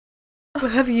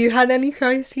Have you had any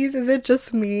crises? Is it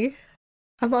just me?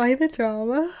 Am I the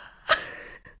drama?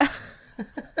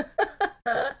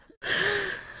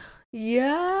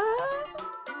 Yeah.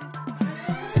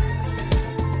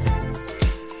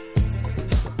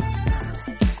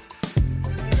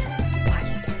 Why are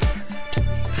you so obsessed with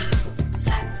talking about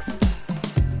sex?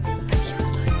 He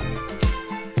was like,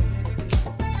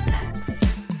 sex.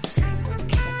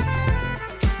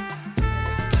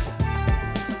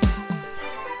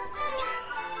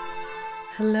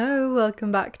 Hello,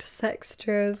 welcome back to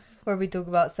Sextras. Where we talk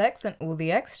about sex and all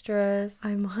the extras.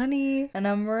 I'm Honey, And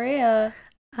I'm Maria.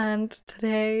 and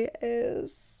today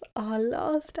is our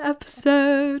last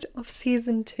episode of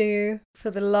season 2. For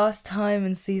the last time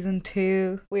in season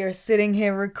 2, we are sitting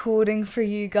here recording for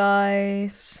you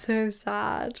guys. So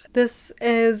sad. This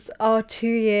is our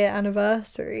 2-year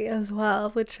anniversary as well,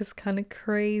 which is kind of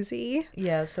crazy.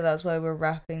 Yeah, so that's why we're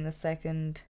wrapping the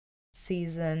second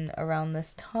season around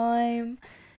this time.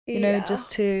 You know,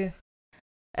 just to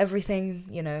everything,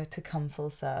 to come full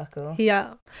circle.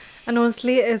 Yeah. And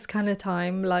honestly, it is kind of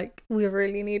time. Like, we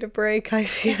really need a break, I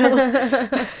feel.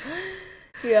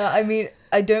 Yeah, I mean,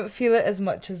 I don't feel it as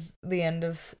much as the end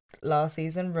of last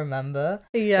season, remember?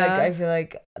 Yeah. Like, I feel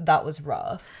like that was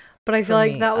rough. But I feel for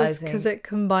like me, that I was think. because it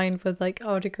combined with, like,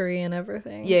 our degree and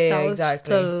everything. Yeah, that was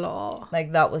exactly. just a lot.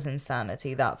 Like, that was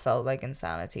insanity. That felt like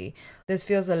insanity. This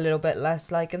feels a little bit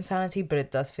less like insanity, but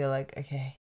it does feel like,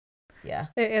 okay, yeah.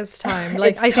 It is time.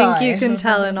 Like, It's I think you can time.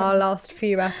 tell in our last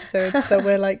few episodes that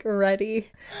we're, like, ready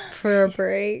for a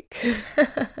break.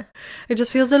 It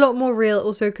just feels a lot more real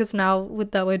also because now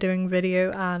that we're doing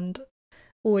video and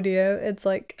audio, it's,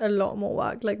 like, a lot more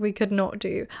work. Like, we could not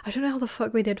do... I don't know how the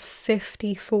fuck we did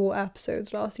 54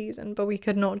 episodes last season, but we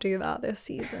could not do that this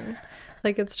season.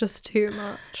 Like, it's just too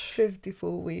much.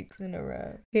 54 weeks in a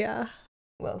row. Yeah.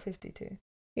 Well, 52.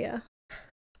 Yeah.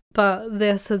 But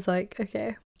this is, like,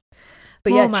 okay.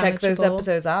 But More yeah, check those manageable.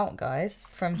 episodes out,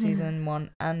 guys, from season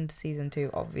 1 and season 2,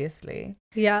 obviously.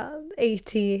 Yeah,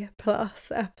 80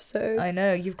 plus episodes. I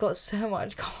know, you've got so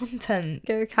much content.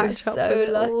 Go You're catch up so with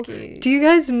it all. lucky. Do you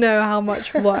guys know how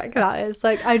much work that is?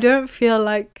 Like, I don't feel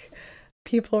like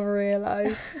people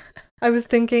realise. I was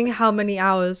thinking how many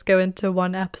hours go into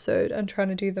one episode and trying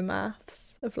to do the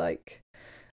maths of like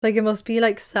it must be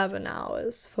like 7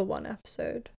 hours for one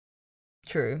episode.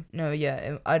 True. No,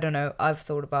 yeah, I don't know. I've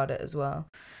thought about it as well.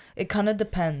 It kind of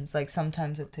depends. Like,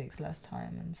 sometimes it takes less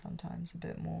time and sometimes a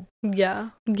bit more. Yeah.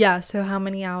 Yeah, so how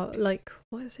many hours? Like,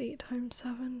 what is 8 times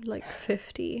 7? Like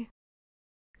 56.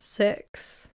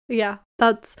 Yeah,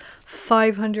 that's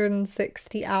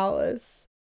 560 hours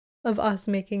of us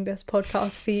making this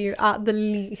podcast for you at the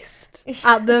least.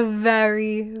 At the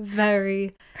very,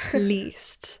 very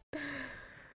least.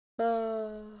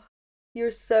 You're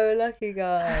so lucky,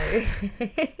 guys.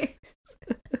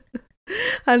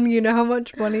 And you know how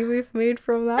much money we've made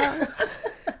from that?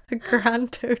 A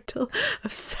grand total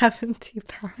of £70.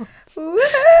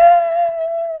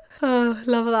 Oh,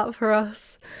 love that for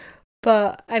us.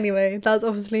 But anyway, that's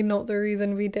obviously not the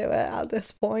reason we do it at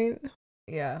this point.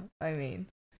 Yeah, I mean.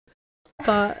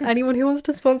 But anyone who wants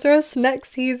to sponsor us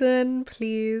next season,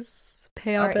 please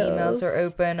pay our bills. Emails are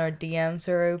open, our DMs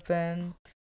are open.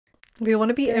 We want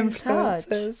to be Get in touch.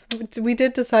 influencers. We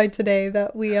did decide today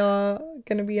that we are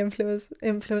going to be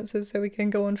influencers so we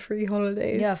can go on free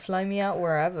holidays. Yeah, fly me out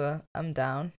wherever. I'm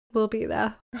down. We'll be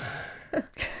there.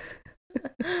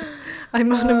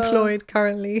 I'm unemployed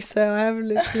currently, so I have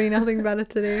literally nothing better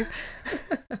to do.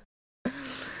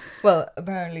 Well,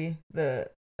 apparently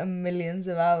the millions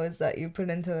of hours that you put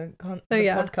into the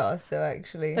podcast, so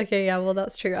actually. Okay, yeah, well,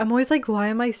 that's true. I'm always like, why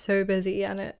am I so busy?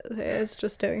 And it is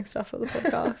just doing stuff for the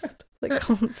podcast, like,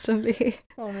 constantly.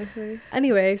 Honestly.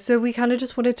 Anyway, so we kind of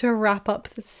just wanted to wrap up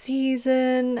the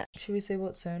season. Should we say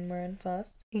what zone we're in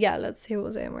first? Yeah, let's see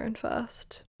what zone we're in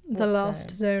first. The What last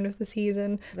zone? zone of the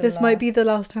season. This might be the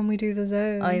last time we do the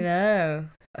zones. I know.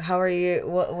 How are you?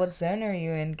 What zone are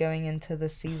you in going into the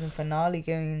season finale,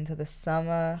 going into the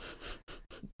summer,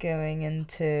 going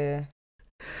into...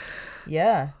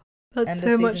 Yeah. That's end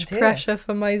so of much season 2. pressure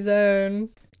for my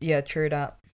zone. Yeah, true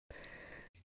that.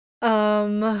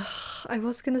 I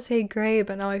was gonna say grey,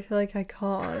 but now I feel like I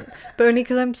can't. But only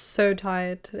because I'm so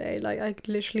tired today. Like, I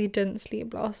literally didn't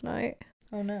sleep last night.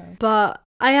 Oh no. But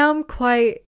I am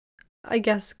quite, I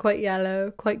guess, quite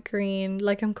yellow, quite green.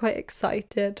 Like, I'm quite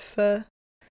excited for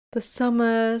the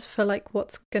summer, for like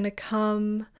what's gonna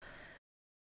come.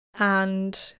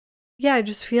 And yeah, I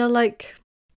just feel like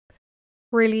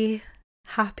really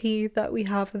happy that we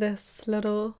have this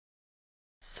little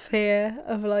sphere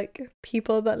of like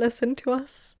people that listen to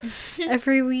us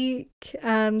every week,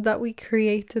 and that we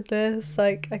created this.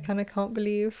 Like, I kind of can't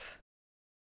believe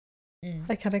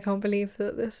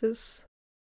that this is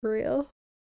real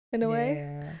in a way.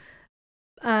 Yeah.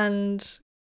 And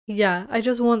yeah, I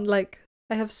just want, like,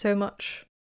 I have so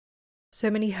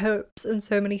many hopes and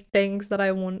so many things that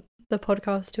I want the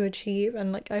podcast to achieve,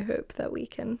 and like I hope that we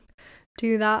can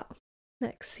do that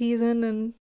next season.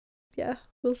 And yeah,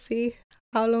 we'll see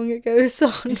how long it goes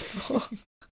on for.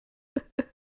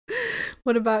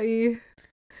 What about you?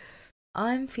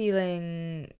 I'm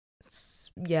feeling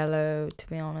yellow, to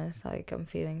be honest. Like, I'm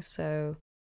feeling so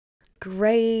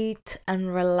great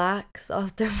and relaxed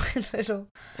after my little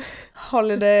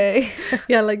holiday.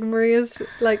 Yeah, like Maria's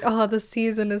like, oh, the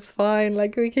season is fine,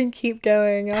 like we can keep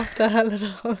going after her little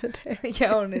holiday.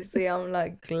 Yeah, honestly, I'm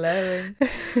like glowing.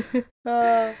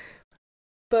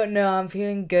 But no, I'm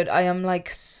feeling good. I am like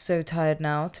so tired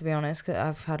now, to be honest, because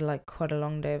I've had like quite a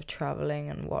long day of traveling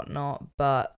and whatnot.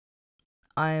 But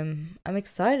I'm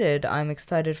excited. I'm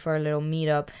excited for a little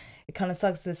meetup. It kind of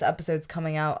sucks this episode's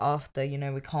coming out after, you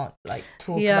know, we can't like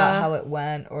talk about how it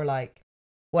went or like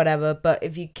whatever. But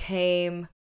if you came,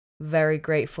 very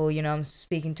grateful. You know, I'm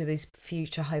speaking to these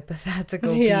future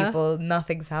hypothetical people.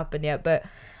 Nothing's happened yet, but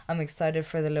I'm excited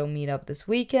for the little meetup this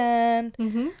weekend.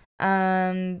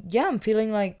 And yeah, I'm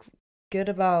feeling like good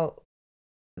about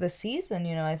the season.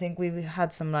 You know, I think we've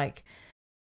had some like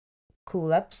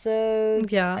cool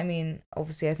episodes. Yeah. I mean,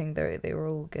 obviously, I think they were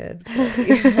all good.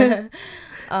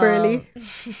 But, really?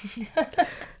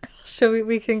 Sure,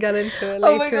 we can get into it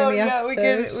later in the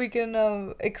episode. Yeah, we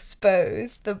can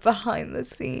expose the behind the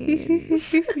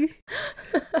scenes.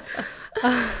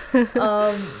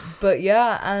 But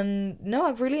yeah, and no,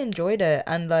 I've really enjoyed it,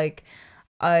 and like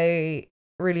I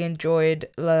really enjoyed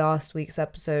last week's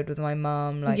episode with my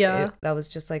mum. Like, that was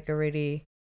just like a really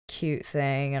cute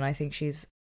thing, and I think she's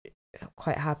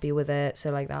quite happy with it,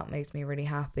 so like that makes me really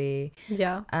happy.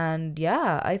 Yeah. And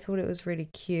yeah, I thought it was really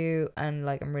cute, and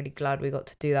like I'm really glad we got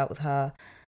to do that with her.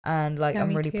 And like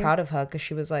I'm really proud of her, because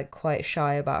she was like quite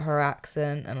shy about her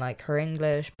accent and like her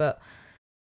English, but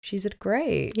she did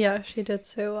great. Yeah, she did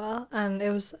so well, and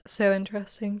it was so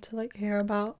interesting to like hear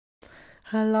about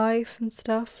her life and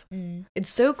stuff. It's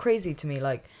so crazy to me,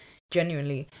 like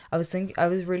genuinely. I was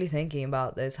really thinking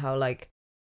about this, how like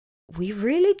we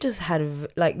really just had,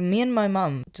 like, me and my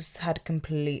mum just had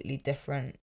completely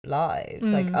different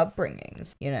lives, like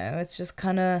upbringings, you know. It's just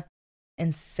kind of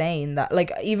insane that,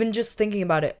 like, even just thinking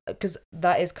about it, because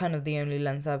that is kind of the only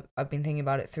lens I've been thinking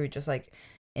about it through, just like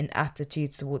in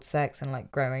attitudes towards sex and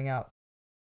like growing up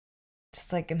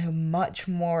just like in a much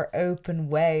more open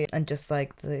way, and just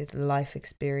like the life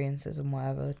experiences and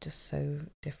whatever, just so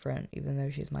different, even though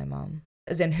she's my mum.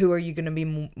 As in, who are you going to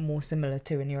be more similar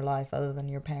to in your life other than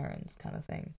your parents, kind of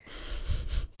thing.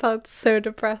 That's so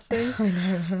depressing. I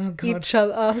know. Oh, God. Each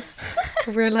other, us.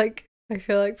 We're like, I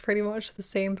feel like pretty much the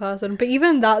same person. But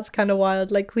even that's kind of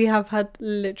wild. Like, we have had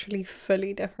literally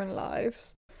fully different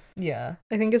lives. Yeah.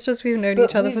 I think it's just we've known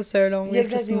each other for so long. We've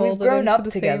just molded into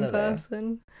the same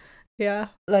person. Yeah.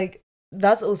 Like,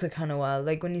 that's also kind of wild.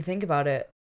 Like, when you think about it,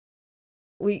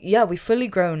 we fully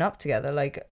grown up together.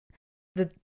 Like,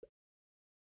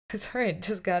 sorry,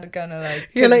 just gotta kind of like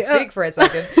couldn't speak for a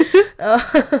second.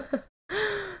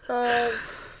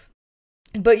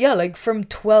 But yeah, like from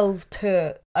 12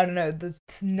 to, I don't know, the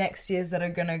next years that are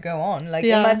gonna go on. Like,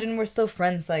 imagine we're still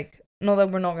friends. Like, not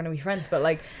that we're not gonna be friends, but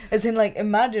like, as in, like,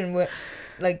 imagine we're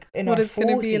like in our 40s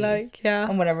gonna be like,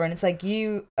 and whatever. And it's like,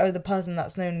 you are the person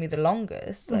that's known me the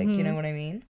longest. Like, you know what I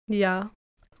mean? Yeah.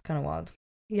 It's kind of wild.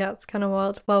 Yeah, it's kind of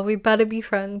wild. Well, we better be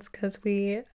friends, because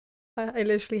I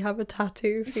literally have a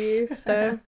tattoo for you,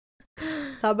 so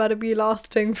that better be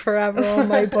lasting forever on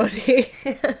my body.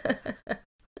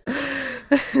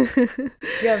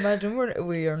 Yeah, imagine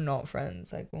we are not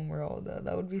friends, like, when we're older.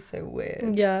 That would be so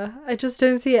weird. Yeah, I just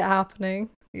don't see it happening.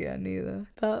 Yeah, neither.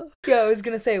 But yeah, I was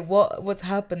gonna say, what's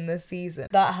happened this season?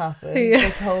 That happened. Yeah.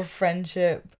 This whole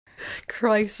friendship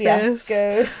crisis,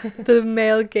 fiasco, the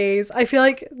male gaze. I feel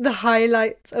like the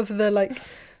highlights of the like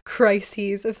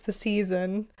crises of the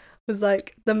season was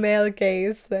like the male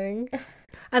gaze thing,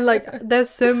 and like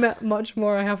there's so much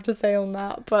more I have to say on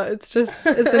that, but it's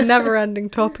a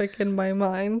never-ending topic in my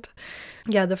mind.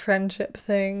 Yeah, the friendship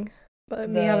thing,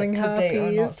 but me having herpes, date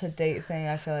or not to date thing,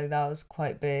 I feel like that was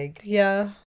quite big.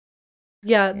 Yeah,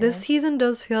 this season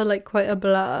does feel like quite a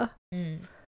blur,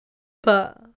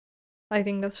 but I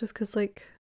think that's just because like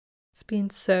it's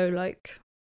been so like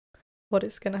what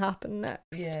is gonna happen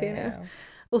next, you know.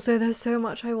 Also, there's so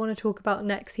much I want to talk about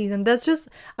next season. There's just,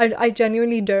 I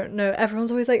genuinely don't know.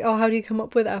 Everyone's always like, oh, how do you come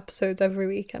up with episodes every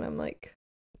week? And I'm like,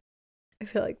 I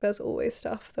feel like there's always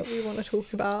stuff that we want to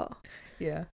talk about.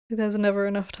 Yeah. There's never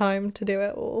enough time to do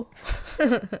it all.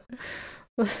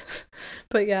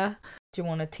 But yeah. Do you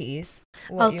want to tease?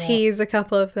 I'll tease a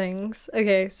couple of things.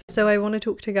 Okay, so I want to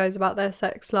talk to guys about their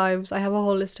sex lives. I have a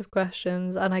whole list of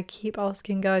questions, and I keep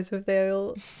asking guys if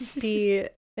they'll be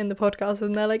in the podcast,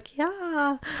 and they're like,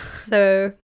 yeah.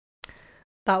 So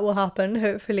that will happen,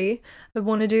 hopefully. I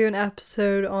want to do an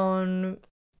episode on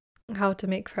how to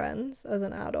make friends as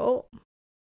an adult.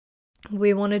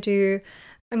 We want to do,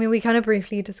 I mean, we kind of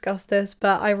briefly discussed this,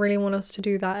 but I really want us to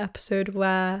do that episode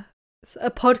where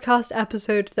a podcast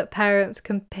episode that parents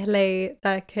can play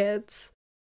their kids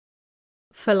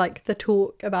for like the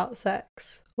talk about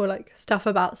sex or like stuff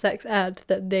about sex ed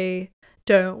that they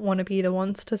don't want to be the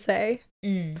ones to say.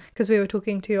 Because we were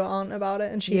talking to your aunt about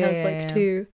it, and she has like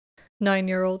 2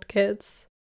 9-year-old kids,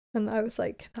 and I was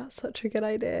like, that's such a good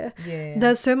idea.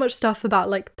 There's so much stuff about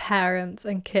like parents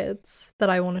and kids that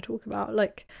I want to talk about,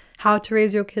 like how to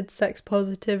raise your kids sex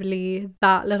positively,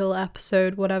 that little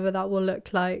episode, whatever that will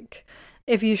look like.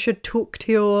 If you should talk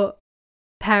to your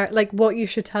parent, like what you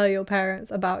should tell your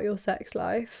parents about your sex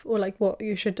life, or like what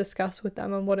you should discuss with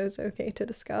them and what is okay to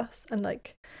discuss, and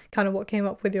like kind of what came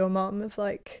up with your mum of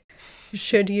like,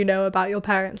 should you know about your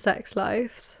parents' sex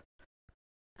lives?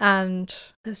 And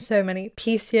there's so many.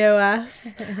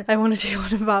 PCOS. I want to do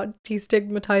one about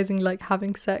destigmatizing like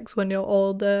having sex when you're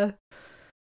older.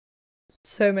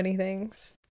 So many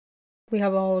things. We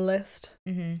have a whole list.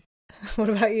 What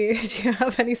about you? Do you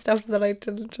have any stuff that I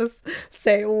didn't just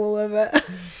say all of it?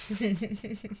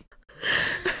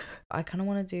 I kind of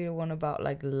want to do one about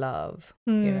like love.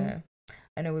 You know,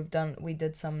 I know we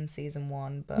did some in season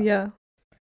 1, but yeah.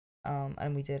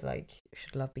 And we did like,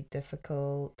 should love be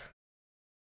difficult?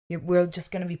 We're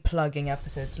just going to be plugging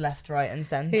episodes left, right, and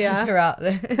centre throughout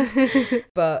this.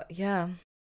 But yeah.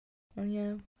 Oh,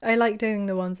 yeah. I like doing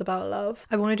the ones about love.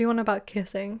 I want to do one about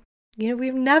kissing. You know,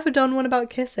 we've never done one about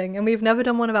kissing, and we've never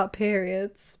done one about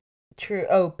periods. True.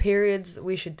 Oh, periods,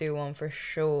 we should do one for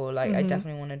sure. Like, I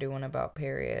definitely want to do one about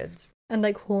periods. And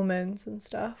like hormones and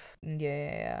stuff.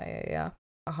 Yeah.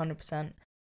 100%.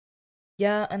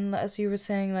 Yeah, and as you were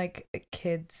saying, like,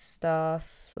 kids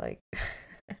stuff, like...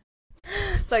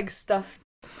 like stuff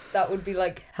that would be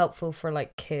like helpful for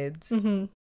like kids in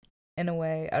a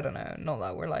way. I don't know, not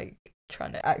that we're like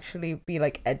trying to actually be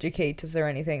like educators or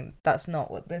anything. That's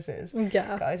not what this is.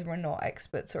 Yeah, guys, we're not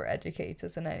experts or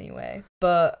educators in any way.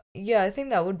 But yeah, I think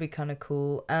that would be kind of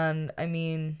cool. And I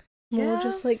mean, more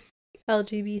just like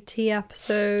LGBT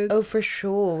episodes. Oh, for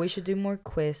sure, we should do more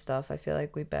queer stuff. I feel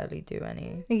like we barely do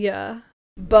any. Yeah,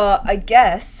 but I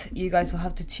guess you guys will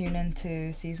have to tune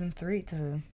into season 3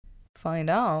 to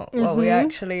find out what we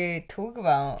actually talk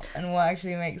about and what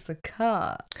actually makes the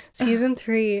cut. Season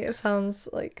 3 sounds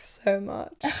like so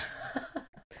much.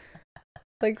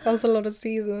 Like, that's a lot of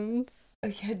seasons. Oh,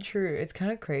 yeah, true. It's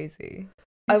kind of crazy.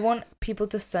 I want people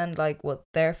to send like what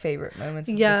their favorite moments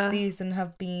of the season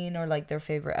have been, or like their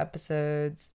favorite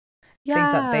episodes.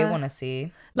 Things that they want to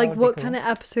see. Like, what kind of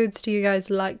episodes do you guys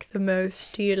like the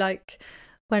most? Do you like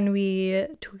when we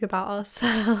talk about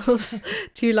ourselves?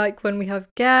 Do you like when we have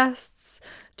guests?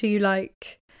 Do you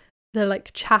like the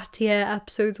like chattier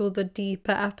episodes or the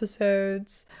deeper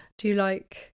episodes? Do you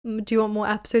want more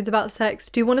episodes about sex?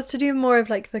 Do you want us to do more of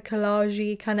like the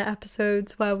collage-y kind of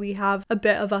episodes where we have a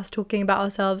bit of us talking about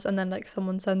ourselves and then like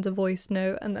someone sends a voice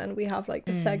note and then we have like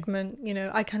the segment, you know?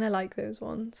 I kind of like those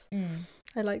ones.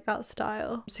 I like that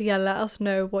style. So yeah, let us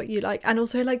know what you like, and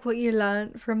also like what you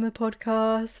learned from the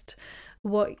podcast,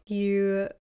 what you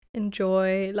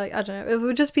enjoy. Like, I don't know, it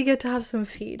would just be good to have some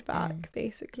feedback,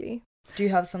 basically. Do you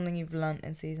have something you've learnt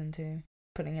in season 2?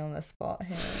 Putting you on the spot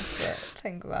here, but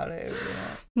think about it.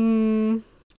 I'm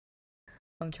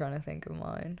trying to think of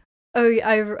mine. Oh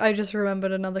yeah, I just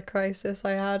remembered another crisis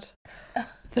I had.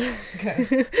 The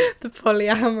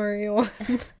polyamory one.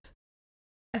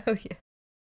 Oh yeah.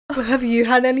 Well, have you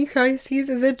had any crises?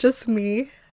 Is it just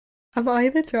me? Am I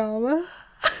the drama?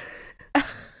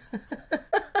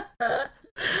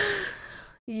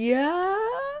 Yeah.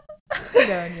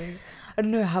 I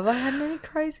don't know. Have I had any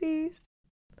crises?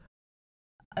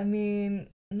 I mean,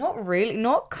 not really.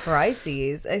 Not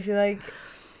crises. I feel like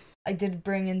I did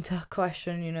bring into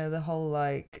question, you know, the whole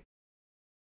like,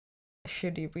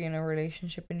 should you be in a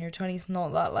relationship in your 20s?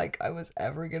 Not that like I was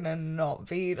ever gonna not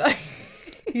be like.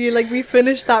 You like, we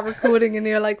finished that recording and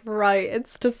you're like, right,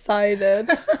 it's decided.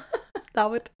 That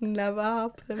would never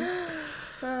happen.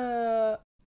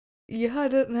 Yeah, I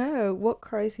don't know. What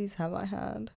crises have I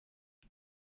had?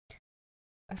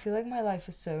 I feel like my life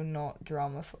is so not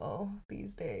dramaful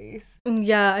these days.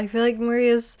 Yeah, I feel like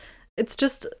Maria's, it's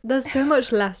just, there's so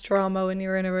much less drama when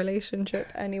you're in a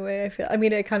relationship anyway. I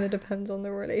mean, it kind of depends on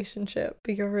the relationship,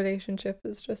 but your relationship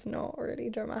is just not really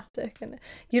dramatic, and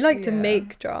you like to Yeah.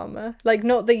 make drama. Like,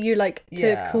 not that you like to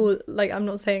Yeah. call, like, I'm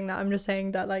not saying that, I'm just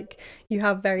saying that, like, you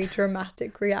have very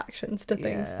dramatic reactions to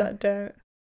things Yeah. that don't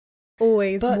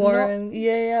always But warrant.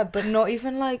 but not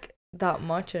even like that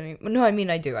much anymore. No, I mean,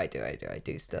 I do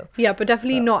still. Yeah, but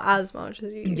definitely But- not as much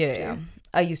as you used to. Yeah.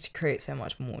 I used to create so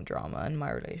much more drama in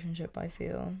my relationship, I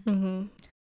feel. Mm-hmm.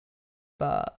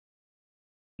 But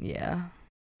yeah,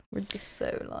 we're just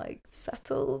so like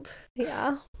settled.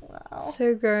 Yeah. Wow.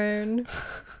 So grown.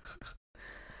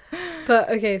 But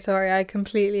okay, sorry, I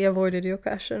completely avoided your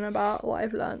question about what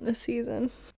I've learned this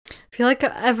season. I feel like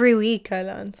every week I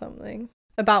learn something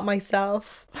about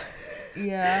myself.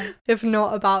 Yeah. If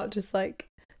not about just like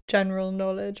general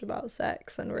knowledge about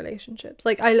sex and relationships.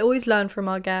 Like, I always learn from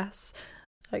our guests.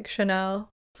 Like Chanel,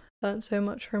 learned so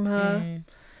much from her. Mm.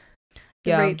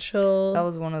 Yeah, Rachel. that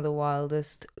was one of the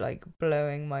wildest, like,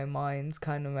 blowing my minds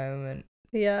kind of moment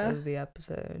Yeah. of the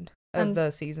episode. Of And-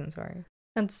 the season, sorry.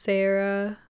 And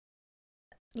Sarah.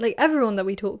 Like, everyone that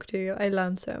we talk to, I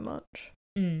learn so much.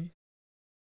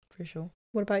 For sure.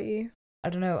 What about you? I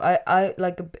don't know. I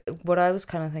like, what I was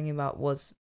kind of thinking about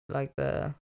was, like,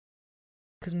 because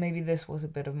maybe this was a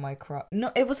bit of my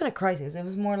no, it wasn't a crisis. It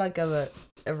was more like a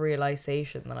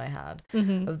realization that I had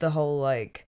Mm-hmm. of the whole,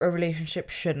 like, a relationship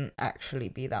shouldn't actually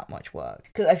be that much work.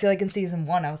 Because I feel like in season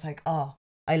 1, I was like, oh,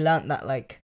 I learned that,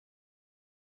 like,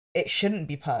 it shouldn't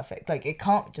be perfect. Like, it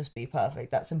can't just be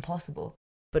perfect. That's impossible.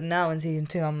 But now in season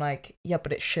 2, I'm like, yeah,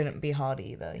 but it shouldn't be hard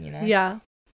either, you know? Yeah.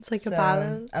 It's like a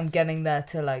balance. I'm getting there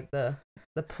to, like, the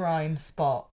prime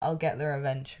spot. I'll get there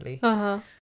eventually Uh-huh.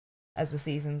 as the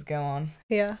seasons go on.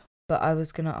 Yeah. But I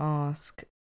was gonna ask,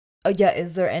 oh yeah,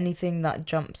 is there anything that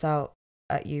jumps out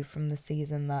at you from the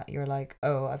season that you're like,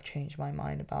 oh, I've changed my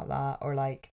mind about that, or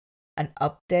like an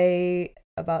update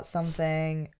about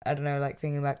something? I don't know, like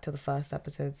thinking back to the first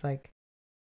episodes, like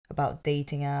about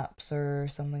dating apps or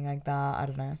something like that. I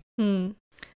don't know.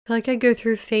 I feel like I go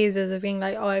through phases of being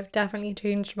like, oh, I've definitely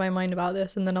changed my mind about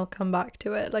this, and then I'll come back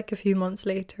to it like a few months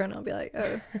later and I'll be like,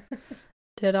 oh,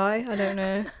 did I don't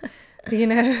know. You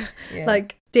know, Yeah.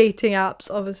 like dating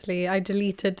apps, obviously I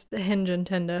deleted Hinge and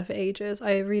Tinder for ages.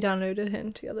 I re-downloaded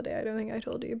Hinge the other day. I don't think I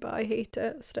told you, but I hate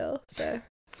it still, so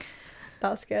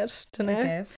that's good to know.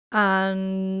 Okay.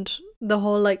 And the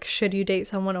whole like, should you date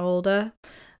someone older?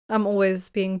 I'm always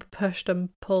being pushed and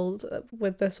pulled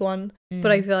with this one,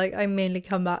 but I feel like I mainly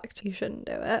come back to you shouldn't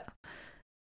do it.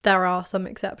 There are some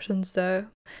exceptions though.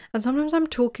 And sometimes I'm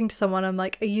talking to someone, I'm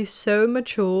like, are you so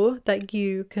mature that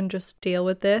you can just deal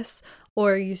with this?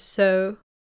 Or are you so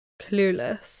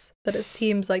clueless that it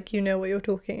seems like you know what you're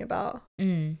talking about?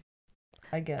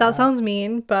 I get That sounds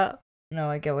mean, but No,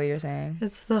 I get what you're saying.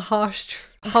 it's the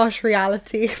harsh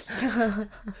reality.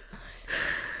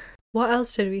 What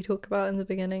else did we talk about in the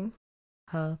beginning?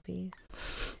 Herpes.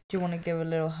 Do you want to give a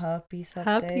little herpes update?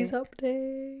 Herpes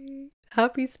update.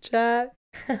 Herpes check.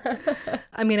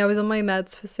 I mean, I was on my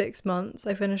meds for 6 months.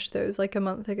 I finished those like a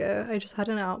month ago. I just had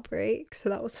an outbreak, so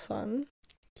that was fun.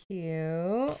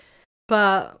 Cute.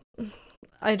 But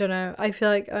I don't know. I feel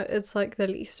like it's like the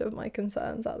least of my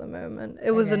concerns at the moment.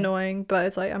 It was Okay. annoying, but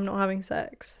it's like I'm not having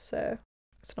sex, so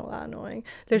it's not that annoying.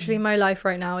 Literally, my life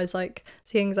right now is like,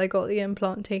 seeing as I got the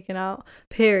implant taken out,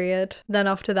 period. Then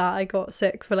after that, I got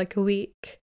sick for like a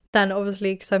week. Then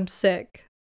obviously, because I'm sick,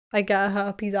 I get a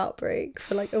herpes outbreak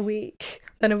for like a week.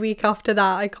 Then a week after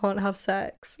that, I can't have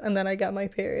sex, and then I get my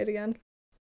period again.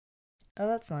 Oh,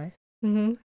 that's nice.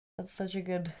 Mm-hmm. That's such a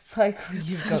good cycle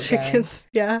you've got Such a going. good,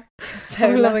 yeah. So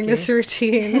I'm loving lucky. this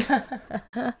routine.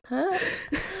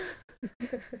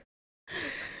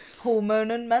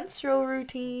 Hormone and menstrual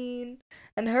routine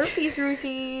and herpes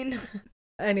routine.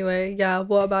 Anyway, yeah,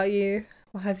 what about you?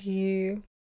 What have you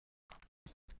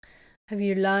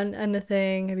learned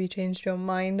anything? Have you changed your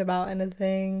mind about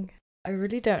anything? I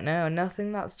really don't know.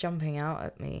 Nothing that's jumping out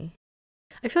at me.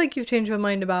 I feel like you've changed your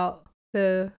mind about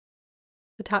the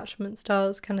attachment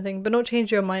styles kind of thing, but not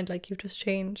changed your mind, like you've just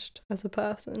changed as a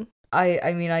person.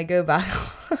 I mean, I go back.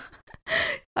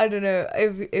 I don't know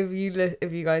if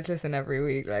you guys listen every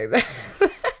week, like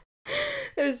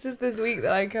there's just this week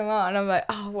that I come out and I'm like,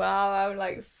 oh wow, I'm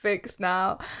like fixed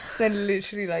now. Then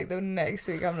literally like the next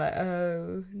week I'm like,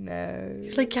 oh no.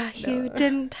 You're like, yeah, no. you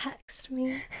didn't text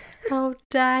me. How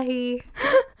dare he?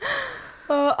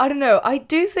 I don't know. I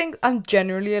do think I'm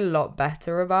generally a lot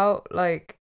better about,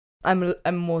 like, I'm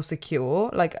more secure.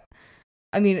 Like,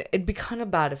 I mean, it'd be kind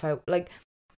of bad if I, like,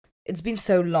 it's been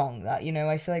so long that, you know,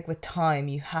 I feel like with time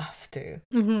you have to.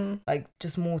 Like,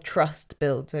 just more trust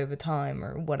builds over time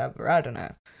or whatever. I don't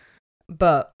know.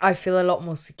 But I feel a lot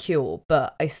more secure,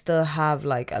 but I still have,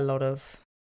 like, a lot of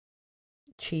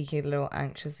cheeky little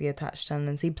anxiously attached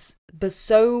tendency, but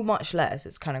so much less.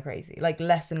 It's kind of crazy. Like,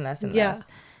 less and less and less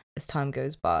as time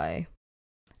goes by.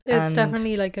 It's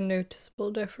definitely, like, a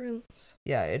noticeable difference.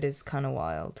 Yeah, it is kind of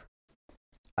wild.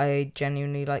 I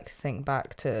genuinely, like, think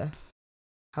back to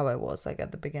how I was, like,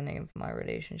 at the beginning of my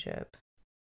relationship.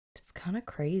 It's kind of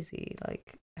crazy.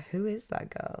 Like, who is that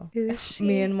girl? Who is she?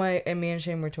 Me and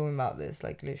Shane were talking about this,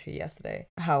 like, literally yesterday.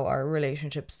 How our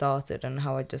relationship started and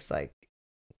how I just, like,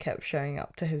 kept showing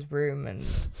up to his room and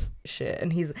shit.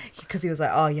 And because he was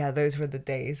like, oh yeah, those were the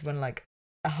days when, like,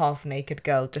 a half-naked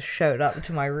girl just showed up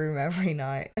to my room every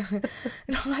night. And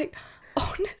I'm like,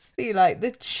 honestly, like,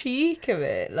 the cheek of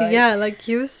it. Like, yeah, like,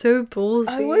 you were so ballsy.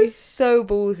 I was so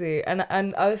ballsy. And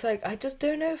I was like, I just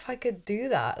don't know if I could do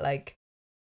that, like,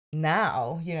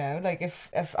 now, you know? Like,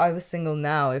 if I was single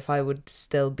now, if I would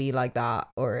still be like that,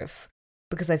 or if...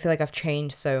 Because I feel like I've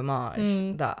changed so much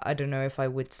that I don't know if I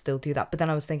would still do that. But then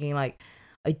I was thinking, like,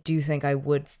 I do think I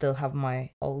would still have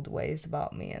my old ways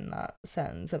about me in that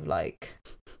sense of, like...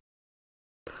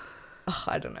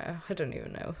 I don't know. I don't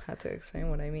even know how to explain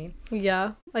what I mean.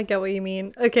 Yeah, I get what you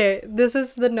mean. Okay, this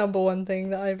is the number one thing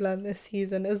that I've learned this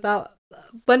season, is that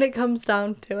when it comes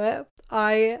down to it,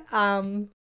 I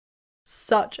am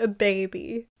such a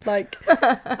baby. Like,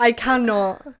 I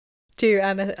cannot do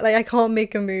anything. Like, I can't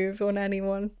make a move on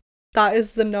anyone. That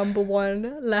is the number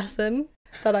one lesson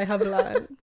that I have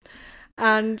learned.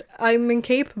 And I'm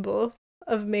incapable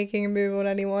of making a move on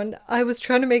anyone. I was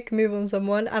trying to make a move on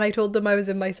someone and I told them I was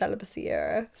in my celibacy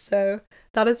era. So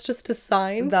that is just a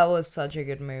sign. That was such a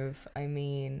good move. I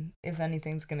mean, if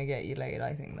anything's gonna get you laid,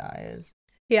 I think that is.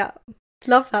 Yeah.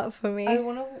 Love that for me. I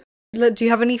wanna... Do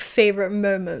you have any favourite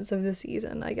moments of the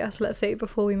season, I guess? Let's say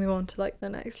before we move on to, like, the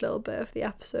next little bit of the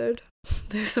episode.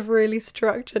 This really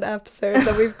structured episode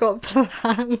that we've got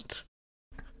planned.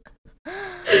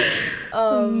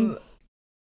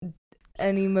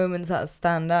 Any moments that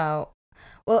stand out?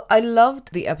 Well, I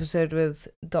loved the episode with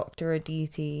Dr.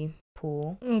 Aditi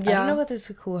Paul. Yeah. I don't know whether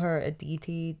to call her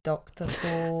Aditi, Dr.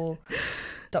 Paul,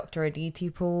 Dr. Aditi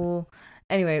Paul.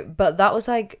 Anyway, but that was,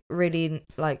 like, really,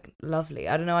 like, lovely.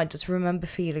 I don't know, I just remember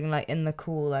feeling, like, in the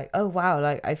call, like, oh wow,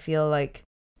 like, I feel, like,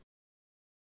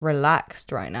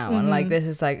 relaxed right now. And, like, this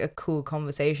is, like, a cool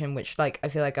conversation, which, like, I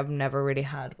feel like I've never really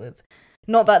had with...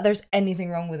 Not that there's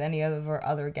anything wrong with any of our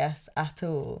other guests at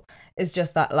all. It's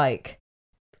just that, like,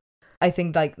 I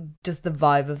think, like, just the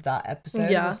vibe of that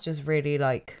episode was just really,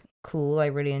 like, cool. I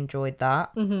really enjoyed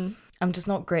that. I'm just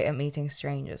not great at meeting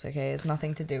strangers, okay? It's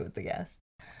nothing to do with the guests.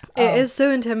 It is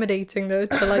so intimidating, though,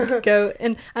 to, like, go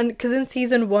and because in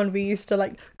season 1 we used to,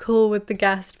 like, call with the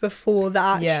guest before the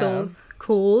actual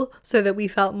call so that we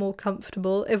felt more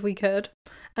comfortable if we could.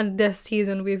 And this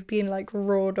season we've been, like,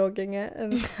 raw dogging it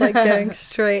and just, like, going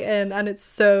straight in, and it's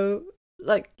so,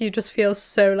 like, you just feel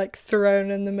so, like, thrown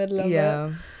in the middle of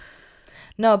it.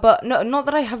 No, but not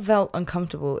that I have felt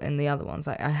uncomfortable in the other ones.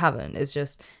 I haven't. It's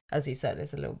just, as you said,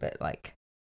 it's a little bit like,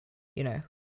 you know,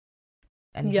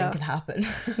 anything can happen.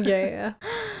 Yeah.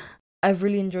 I've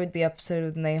really enjoyed the episode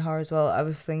with Nehar as well. I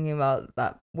was thinking about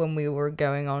that when we were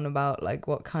going on about, like,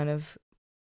 what kind of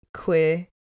queer,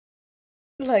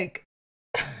 like,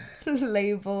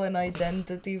 label and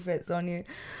identity fits on you.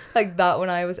 Like, that when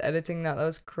I was editing that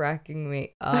was cracking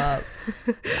me up.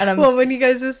 And when you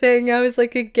guys were saying I was,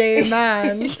 like, a gay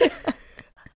man.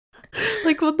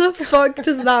 Like, what the fuck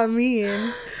does that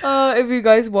mean? If you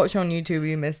guys watch on YouTube,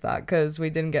 you missed that because we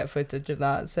didn't get footage of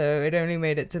that, so it only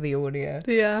made it to the audio.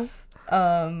 Yeah.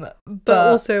 But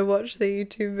also watch the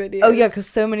YouTube videos. Oh yeah, because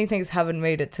so many things haven't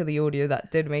made it to the audio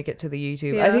that did make it to the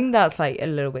YouTube. I think that's, like, a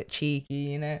little bit cheeky,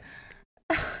 you know.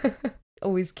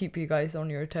 Always keep you guys on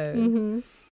your toes.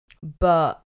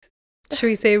 But should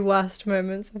we say worst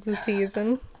moments of the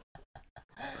season?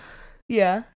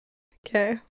 Yeah.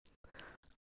 Okay.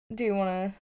 Do you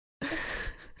want to?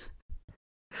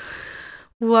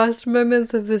 Worst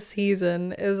moments of the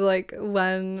season is, like,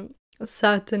 when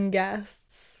certain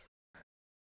guests,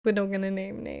 we're not going to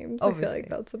name names, obviously. I feel like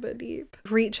that's a bit deep,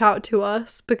 reach out to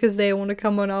us because they want to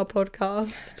come on our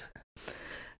podcast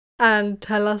and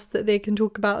tell us that they can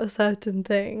talk about a certain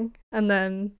thing and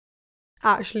then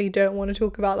actually don't want to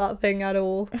talk about that thing at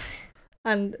all.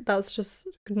 And that's just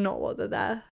not what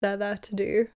they're there to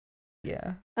do.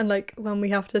 Yeah. And, like, when we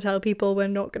have to tell people we're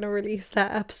not going to release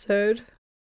that episode.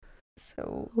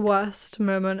 So, worst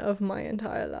moment of my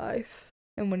entire life.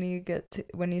 And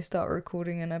when you start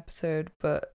recording an episode,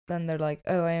 but then they're like,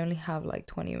 oh, I only have like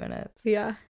 20 minutes.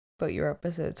 Yeah. But your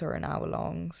episodes are an hour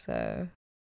long, so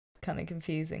it's kind of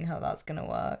confusing how that's gonna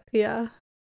work. Yeah.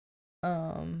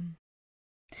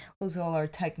 Also all our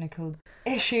technical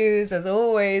issues, as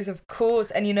always, of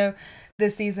course. And you know,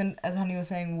 this season, as Honey was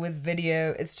saying, with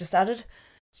video, it's just added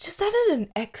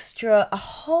a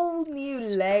whole new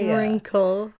layer.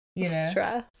 Sprinkle You of know?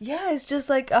 stress. Yeah, it's just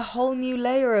like a whole new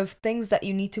layer of things that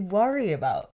you need to worry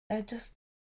about. They're just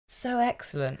so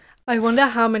excellent. I wonder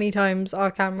how many times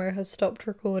our camera has stopped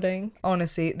recording.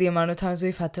 Honestly, the amount of times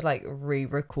we've had to like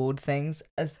re-record things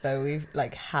as though we've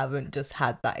like haven't just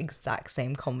had that exact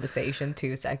same conversation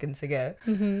 2 seconds ago.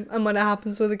 Mm-hmm. And when it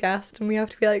happens with a guest and we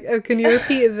have to be like, oh, can you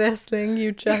repeat this thing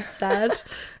you just said?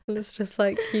 And it's just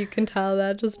like, you can tell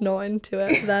they're just not into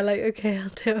it. They're like, okay, I'll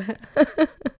do it.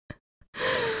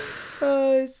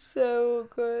 Oh, it's so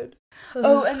good.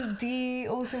 Oh, and Dee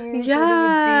also, we recorded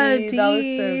Yeah, with Dee. That was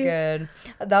so Dee. good.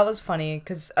 That was funny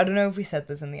because I don't know if we said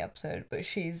this in the episode, but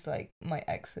she's like my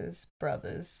ex's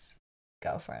brother's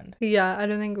girlfriend. Yeah, I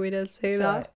don't think we did say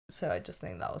that. So I just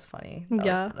think that was funny. That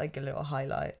was like a little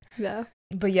highlight. Yeah.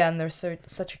 But yeah, and they're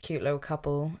such a cute little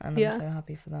couple, and I'm so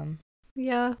happy for them.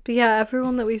 Yeah, but yeah,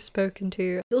 everyone that we've spoken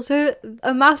to. Also,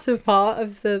 a massive part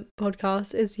of the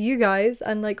podcast is you guys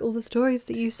and like all the stories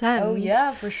that you send. Oh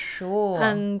yeah, for sure.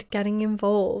 And getting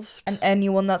involved. And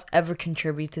anyone that's ever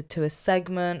contributed to a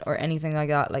segment or anything like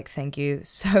that, like, thank you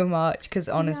so much. Because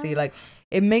honestly, like,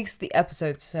 it makes the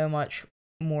episode so much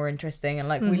more interesting. And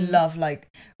like, we love like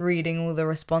reading all the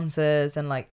responses and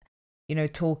like, you know,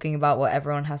 talking about what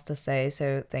everyone has to say.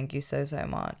 So thank you so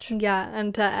much. Yeah,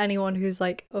 and to anyone who's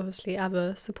like obviously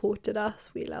ever supported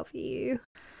us, we love you.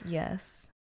 Yes.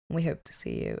 We hope to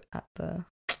see you at the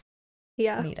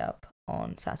meetup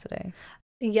on Saturday.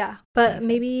 Yeah, but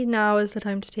maybe now is the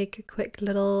time to take a quick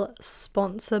little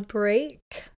sponsor break.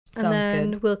 Sounds and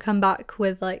then good. We'll come back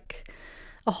with like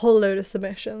a whole load of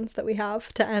submissions that we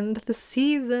have to end the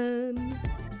season.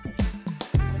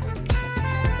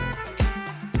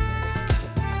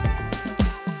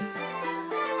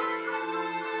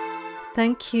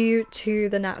 Thank you to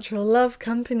the Natural Love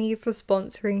Company for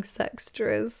sponsoring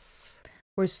Sextras.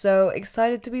 We're so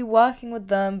excited to be working with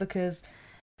them because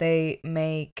they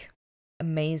make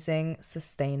amazing,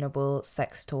 sustainable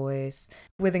sex toys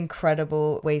with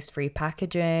incredible waste-free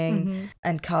packaging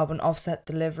and carbon offset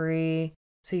delivery.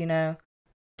 So, you know,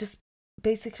 just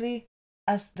basically,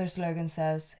 as their slogan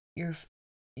says, you're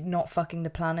not fucking the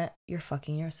planet, you're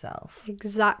fucking yourself.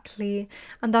 Exactly.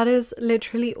 And that is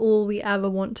literally all we ever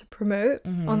want to promote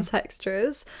on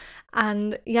Sextras.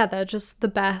 And yeah, they're just the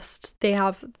best. They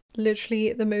have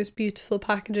literally the most beautiful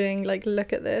packaging. Like,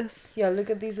 look at this. Yeah, look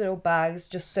at these little bags,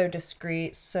 just so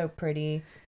discreet, so pretty.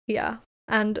 Yeah.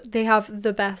 And they have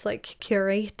the best like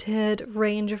curated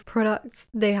range of products.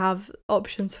 They have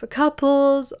options for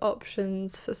couples,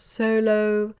 options for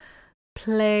solo,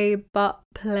 butt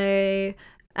play,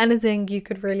 anything you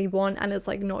could really want. And it's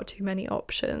like not too many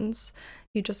options.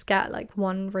 You just get like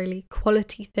one really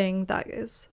quality thing that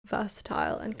is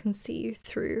versatile and can see you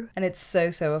through. And it's so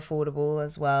affordable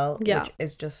as well, which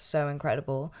is just so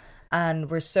incredible. And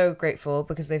we're so grateful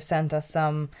because they've sent us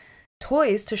some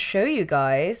toys to show you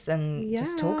guys and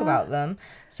just talk about them.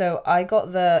 So I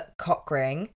got the cock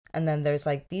ring, and then there's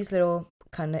like these little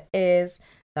kind of ears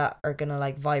that are gonna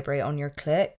like vibrate on your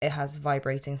clit. It has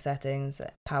vibrating settings,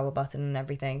 power button and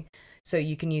everything. So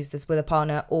you can use this with a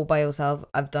partner or by yourself.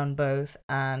 I've done both,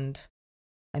 and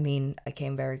I mean, I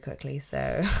came very quickly,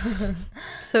 so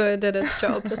so it did its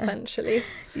job essentially.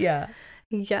 Yeah.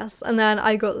 Yes, and then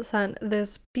I got sent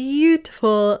this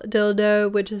beautiful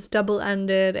dildo, which is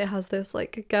double-ended. It has this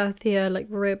like girthier, like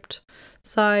ribbed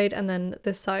side, and then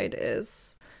this side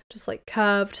is just like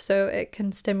curved, so it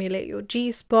can stimulate your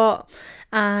G-spot.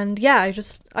 And yeah,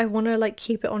 I want to like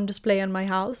keep it on display in my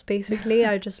house, basically.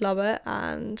 I just love it,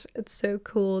 and it's so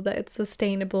cool that it's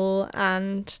sustainable,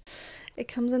 and it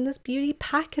comes in this beauty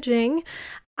packaging.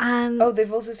 And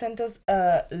they've also sent us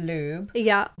lube.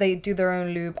 Yeah. They do their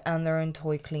own lube and their own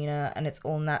toy cleaner, and it's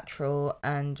all natural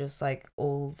and just like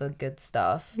all the good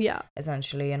stuff. Yeah.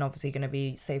 Essentially, and obviously going to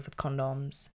be safe with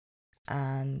condoms.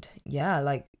 And yeah,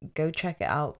 like, go check it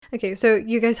out. Okay, so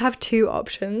you guys have two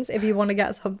options if you want to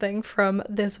get something from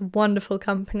this wonderful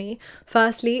company.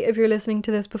 Firstly, if you're listening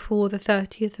to this before the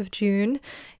 30th of June,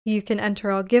 you can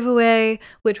enter our giveaway,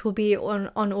 which will be on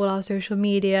all our social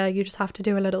media. You just have to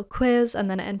do a little quiz, and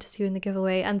then it enters you in the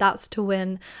giveaway, and that's to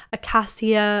win a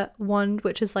Cassia wand,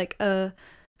 which is like a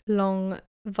long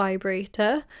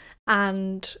vibrator,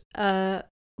 and a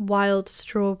wild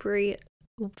strawberry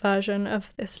version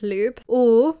of this loop.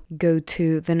 Or go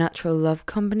to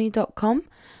thenaturallovecompany.com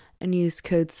and use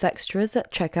code SEXTRAS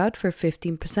at checkout for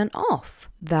 15% off.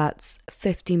 That's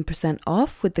 15%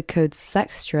 off with the code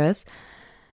SEXTRAS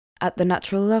at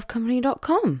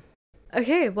thenaturallovecompany.com.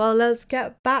 okay, well, let's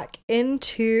get back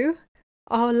into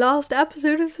our last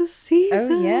episode of the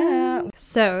season. Oh, yeah.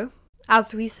 So,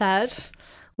 as we said,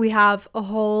 we have a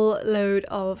whole load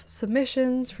of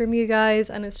submissions from you guys,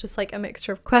 and it's just like a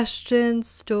mixture of questions,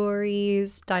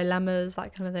 stories, dilemmas,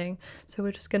 that kind of thing. So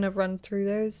we're just going to run through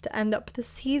those to end up the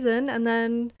season, and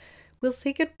then we'll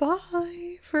say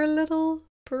goodbye for a little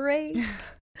break.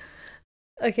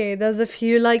 Okay, there's a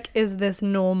few like, is this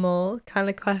normal kind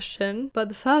of question, but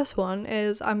the first one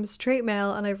is, I'm a straight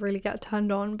male and I really get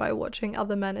turned on by watching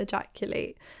other men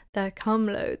ejaculate their cum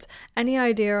loads. Any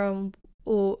idea on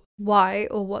or why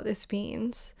or what this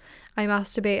means? I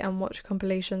masturbate and watch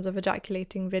compilations of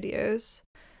ejaculating videos,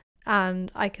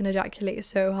 and I can ejaculate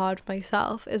so hard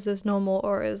myself. Is this normal,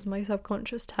 or is my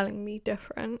subconscious telling me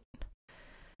different?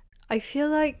 I feel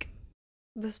like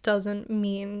this doesn't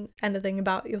mean anything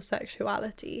about your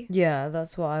sexuality. Yeah,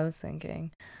 that's what I was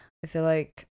thinking. I feel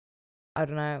like, I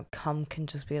don't know, cum can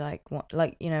just be like, what,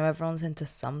 like, you know, everyone's into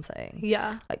something.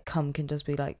 Yeah. Like, cum can just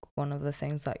be like one of the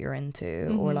things that you're into,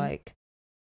 or Mhm. like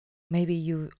maybe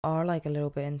you are like a little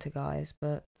bit into guys,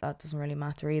 but that doesn't really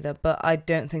matter either. But I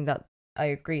don't think that, I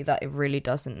agree that it really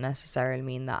doesn't necessarily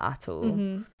mean that at all.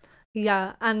 Mm-hmm.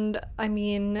 Yeah, and I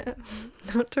mean,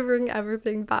 not to bring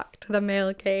everything back to the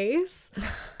male gaze,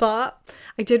 but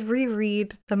I did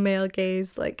reread the male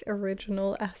gaze like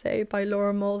original essay by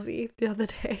Laura Mulvey the other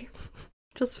day,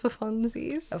 just for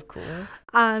funsies. Of course.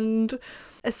 And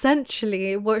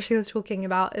essentially what she was talking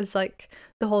about is like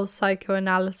the whole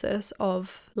psychoanalysis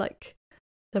of like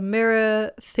the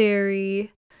mirror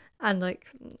theory and like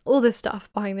all this stuff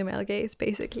behind the male gaze,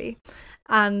 basically.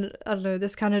 And I don't know,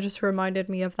 this kind of just reminded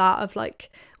me of that, of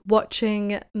like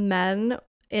watching men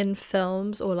in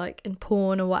films or like in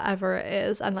porn or whatever it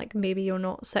is, and like maybe you're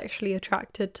not sexually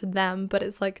attracted to them, but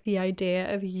it's like the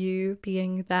idea of you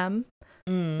being them,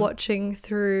 watching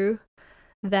through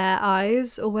their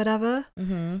eyes or whatever,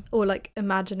 or like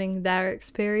imagining their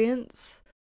experience.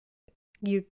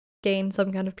 You gain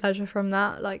some kind of pleasure from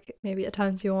that. Like maybe it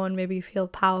turns you on, maybe you feel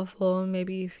powerful,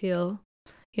 maybe you feel,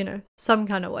 you know, some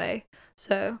kind of way.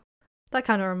 So that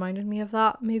kind of reminded me of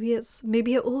that. Maybe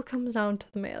it all comes down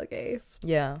to the male gaze.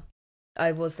 Yeah,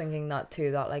 I was thinking that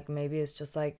too, that like maybe it's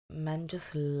just like men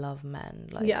just love men,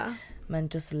 like Yeah. men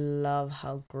just love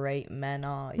how great men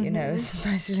are, you know,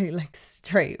 especially like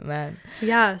straight men.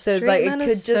 Yeah, So it's like it men could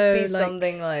are just so, be like,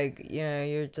 something like, you know,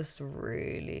 you're just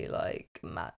really like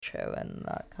macho and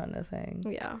that kind of thing.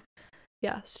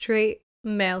 yeah, straight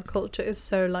male culture is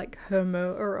so like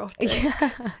homoerotic.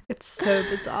 Yeah, It's so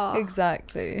bizarre.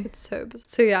 exactly. It's so bizarre.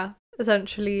 So yeah,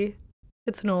 essentially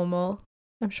it's normal.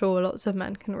 I'm sure lots of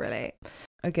men can relate.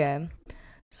 Okay,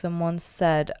 someone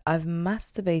said, I've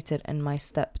masturbated in my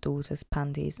stepdaughter's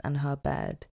panties and her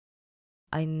bed.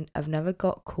 I've never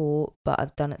got caught, but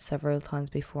I've done it several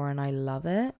times before and I love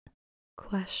it.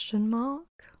 Question mark?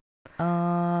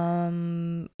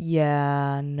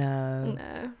 Yeah, no,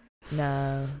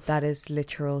 that is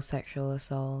literal sexual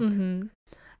assault. Mm-hmm.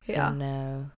 So Yeah.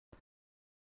 no,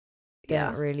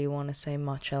 Yeah. don't really want to say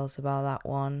much else about that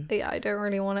one. Yeah, I don't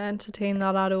really want to entertain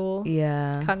that at all. Yeah,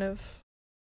 It's kind of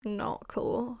not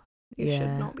cool. You Yeah.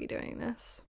 should not be doing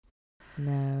this.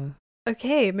 no.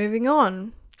 Okay, moving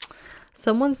on.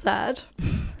 Someone said,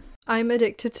 I'm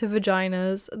addicted to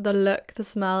vaginas. The look, the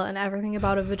smell, and everything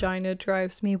about a vagina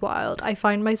drives me wild. I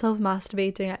find myself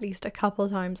masturbating at least a couple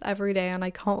times every day, and I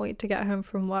can't wait to get home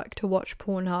from work to watch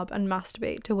Pornhub and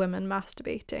masturbate to women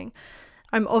masturbating.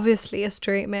 I'm obviously a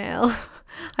straight male.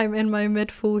 I'm in my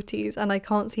mid-40s and I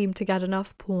can't seem to get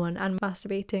enough porn and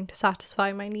masturbating to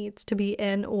satisfy my needs to be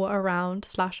in or around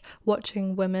 /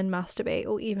 watching women masturbate,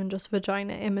 or even just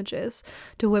vagina images.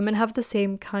 Do women have the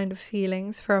same kind of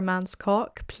feelings for a man's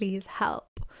cock? Please help.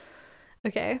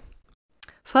 Okay.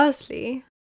 Firstly,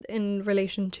 in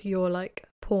relation to your like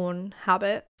porn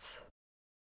habits,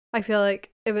 I feel like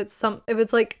if it's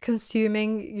like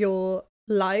consuming your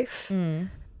life,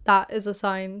 that is a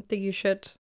sign that you should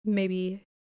maybe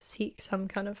seek some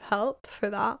kind of help for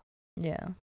that. Yeah.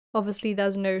 Obviously,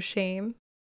 there's no shame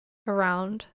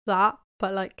around that,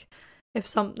 but like if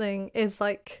something is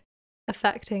like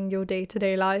affecting your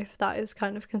day-to-day life, that is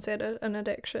kind of considered an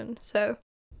addiction. So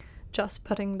just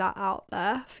putting that out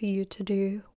there for you to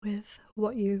do with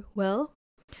what you will.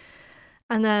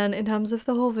 And then in terms of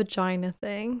the whole vagina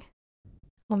thing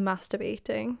or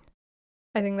masturbating,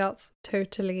 I think that's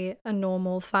totally a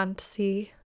normal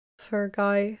fantasy for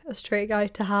a straight guy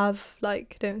to have.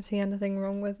 Like, don't see anything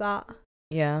wrong with that.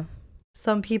 Yeah.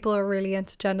 Some people are really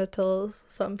into genitals,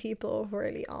 some people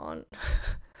really aren't.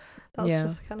 That's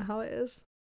just kind of how it is.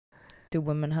 Do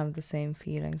women have the same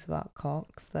feelings about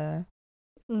cocks there?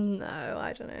 No,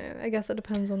 I don't know. I guess it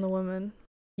depends on the woman.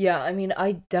 Yeah, I mean,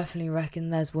 I definitely reckon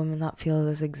there's women that feel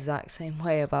this exact same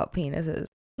way about penises.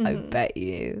 I bet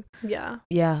you. Yeah.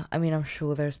 Yeah, I mean, I'm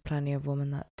sure there's plenty of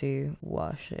women that do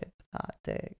worship that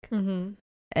dick.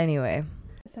 Anyway,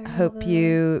 hope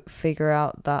you figure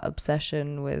out that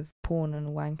obsession with porn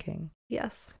and wanking.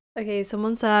 Yes. Okay,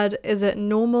 someone said, is it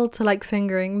normal to like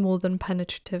fingering more than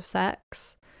penetrative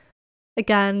sex?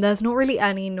 Again, there's not really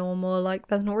any normal, like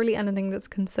there's not really anything that's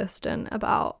consistent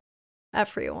about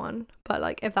everyone. But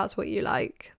like if that's what you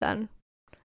like, then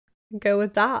go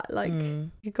with that. Like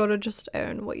you gotta just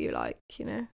own what you like, you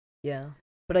know? Yeah.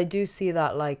 But I do see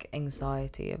that like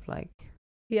anxiety of like,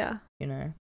 yeah, you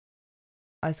know,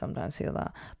 I sometimes feel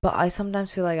that. But I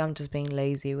sometimes feel like I'm just being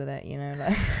lazy with it, you know,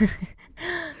 like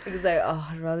because like, oh,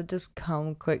 I'd rather just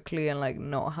come quickly and like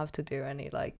not have to do any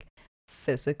like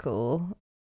physical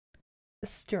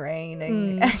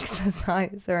straining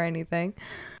exercise or anything.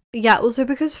 Yeah, also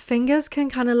because fingers can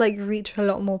kind of like reach a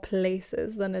lot more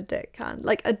places than a dick can.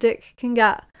 Like a dick can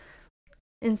get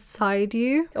inside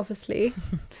you, obviously,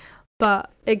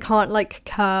 but it can't like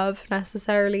curve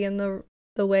necessarily in the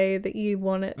way that you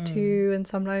want it to, and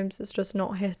sometimes it's just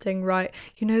not hitting right.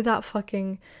 You know that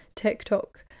fucking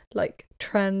TikTok like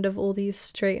trend of all these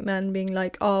straight men being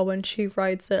like, oh, when she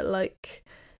rides it like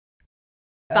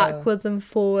backwards and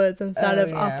forwards instead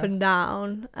of up and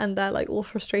down, and they're like all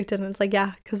frustrated, and it's like,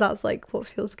 yeah, because that's like what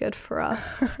feels good for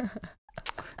us.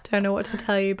 Don't know what to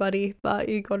tell you, buddy, but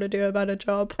you gotta do a better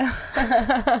job.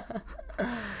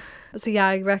 So yeah,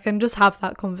 I reckon just have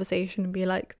that conversation and be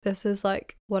like, this is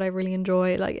like what I really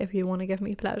enjoy, like if you want to give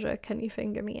me pleasure, can you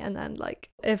finger me? And then like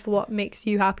if what makes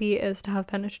you happy is to have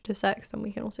penetrative sex, then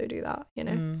we can also do that, you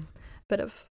know. Bit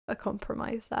of a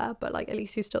compromise there, but like at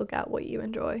least you still get what you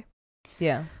enjoy.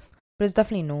 Yeah, but it's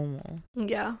definitely normal.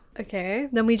 Yeah. Okay,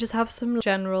 then we just have some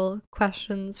general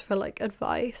questions for like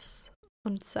advice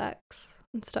on sex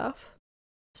and stuff.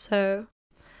 So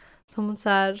someone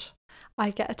said, I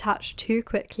get attached too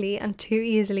quickly and too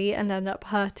easily and end up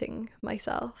hurting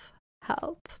myself.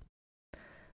 Help.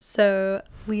 So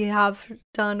we have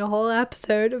done a whole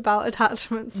episode about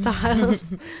attachment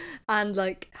styles and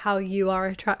like how you are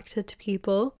attracted to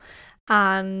people,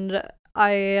 and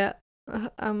I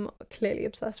am clearly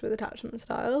obsessed with attachment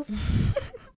styles.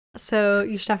 So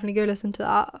you should definitely go listen to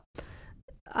that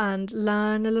and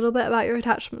learn a little bit about your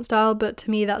attachment style. But to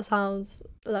me that sounds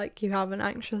like you have an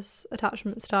anxious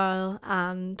attachment style,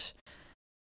 and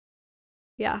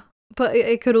yeah, but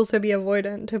it could also be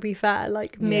avoidant, to be fair.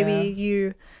 Like maybe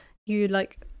you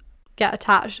like get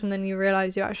attached and then you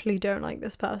realize you actually don't like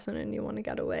this person and you want to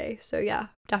get away. So yeah,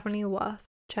 definitely worth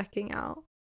checking out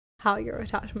how your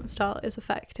attachment style is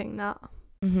affecting that.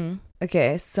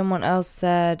 Okay, someone else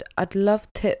said, I'd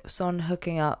love tips on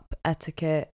hooking up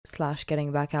etiquette /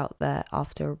 getting back out there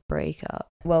after a breakup.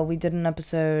 Well, we did an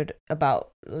episode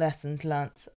about lessons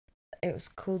learnt. It was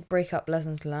called Breakup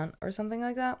Lessons Learnt or something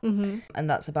like that. And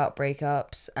that's about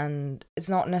breakups, and it's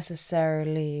not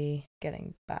necessarily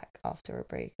getting back after a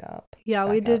breakup. Yeah,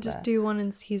 we did do one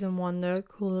in season 1 though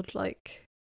called like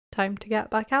Time to Get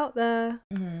Back Out There.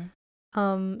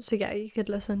 So yeah, you could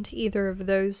listen to either of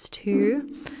those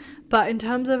two. But in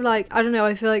terms of like, I don't know,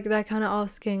 I feel like they're kind of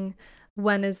asking,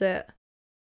 when is it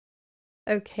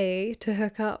okay to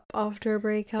hook up after a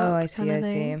breakup? Oh, I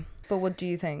see. But what do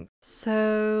you think?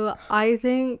 So I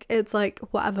think it's like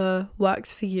whatever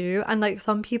works for you. And like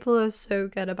some people are so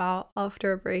good about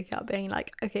after a breakup being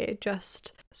like, okay,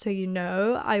 just so you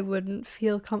know, I wouldn't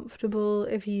feel comfortable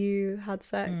if you had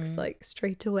sex like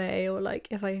straight away, or like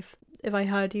if I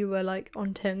heard you were like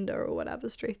on Tinder or whatever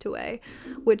straight away,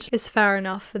 which is fair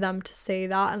enough for them to say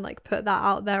that and like put that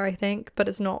out there, I think. But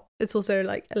it's also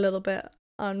like a little bit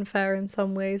unfair in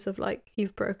some ways of like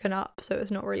you've broken up, so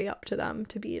it's not really up to them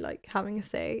to be like having a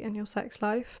say in your sex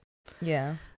life.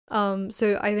 Yeah.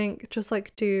 So I think just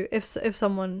like if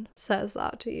someone says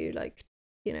that to you, like,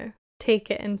 you know,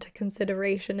 take it into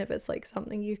consideration if it's like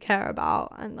something you care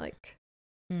about, and like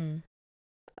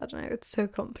I don't know, it's so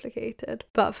complicated.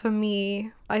 But for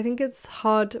me, I think it's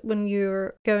hard when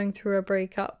you're going through a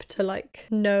breakup to like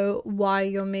know why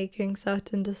you're making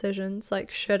certain decisions. Like,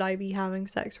 should I be having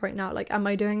sex right now? Like, am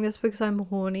I doing this because I'm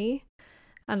horny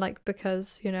and like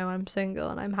because, you know, I'm single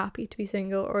and I'm happy to be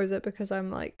single, or is it because I'm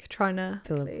like trying to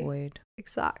fill a void?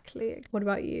 Exactly. What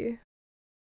about you?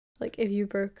 Like, if you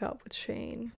broke up with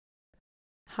Shane,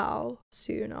 how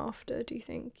soon after do you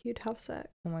think you'd have sex?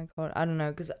 Oh my god, I don't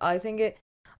know, because I think it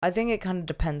kind of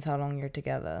depends how long you're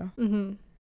together. Mm-hmm.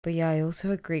 But yeah, I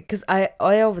also agree, because I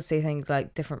obviously think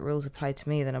like different rules apply to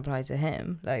me than apply to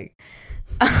him. Like,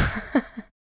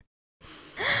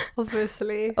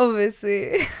 Obviously.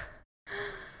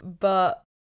 But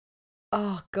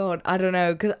oh god, I don't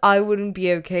know, because I wouldn't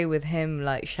be okay with him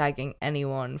like shagging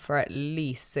anyone for at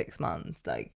least 6 months,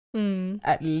 like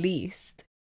at least.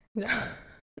 Yeah.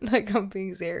 Like, I'm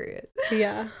being serious.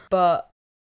 Yeah. But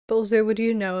also, would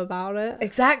you know about it?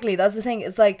 exactly, that's the thing.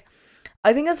 It's like,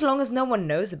 I think as long as no one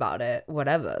knows about it,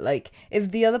 whatever. Like,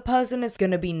 if the other person is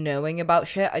gonna be knowing about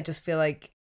shit, I just feel like,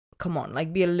 come on,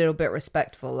 like, be a little bit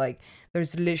respectful. Like,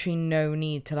 there's literally no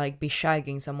need to like be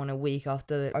shagging someone a week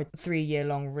after our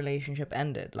 3-year-long relationship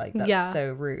ended. Like, that's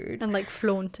so rude. And like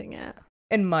flaunting it.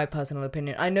 In my personal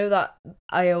opinion, I know that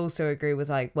I also agree with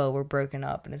like, well, we're broken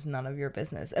up and it's none of your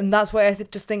business, and that's why I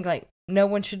just think like no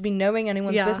one should be knowing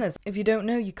anyone's business. If you don't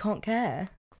know, you can't care.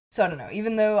 So I don't know,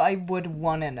 even though I would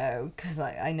want to know, because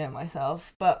I know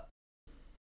myself, but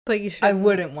you should. I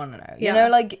wouldn't want to know. You know,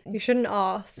 like, you shouldn't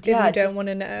ask if you don't want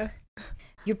to know.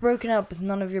 You're broken up, it's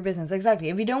none of your business. Exactly.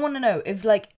 If you don't want to know, if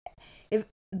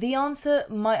the answer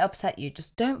might upset you,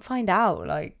 just don't find out.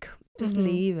 Like, just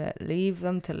leave it. Leave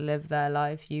them to live their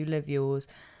life. You live yours.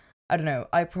 I don't know.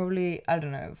 I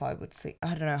don't know if I would sleep. I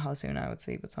don't know how soon I would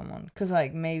sleep with someone. Because,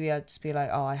 like, maybe I'd just be like,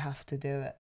 oh, I have to do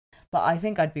it. But I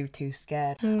think I'd be too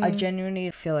scared. I genuinely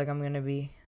feel like I'm going to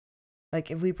be... Like,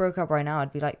 if we broke up right now,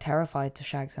 I'd be, like, terrified to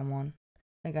shag someone.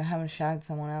 Like, I haven't shagged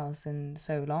someone else in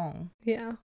so long.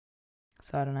 Yeah.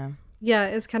 So, I don't know. Yeah,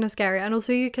 it's kind of scary. And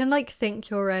also, you can, like, think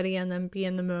you're ready and then be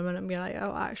in the moment and be like,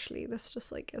 oh, actually, this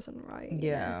just, like, isn't right.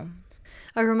 Yeah.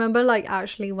 I remember, like,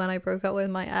 actually, when I broke up with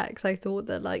my ex, I thought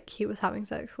that, like, he was having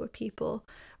sex with people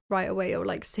right away, or,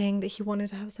 like, saying that he wanted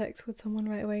to have sex with someone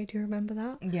right away. Do you remember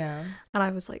that? Yeah. And I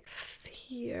was, like,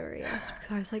 furious, because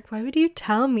I was like, why would you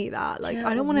tell me that? Like,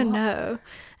 I don't want to know.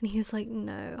 And he was like,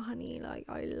 no, honey, like,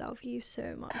 I love you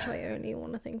so much. I only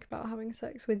want to think about having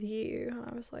sex with you. And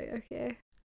I was like, okay.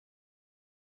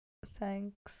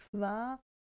 Thanks for that.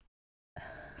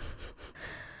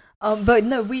 But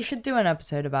no, we should do an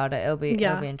episode about it. It'll be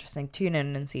interesting. Tune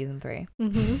in season 3.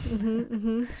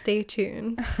 Stay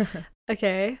tuned.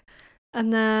 Okay.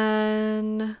 And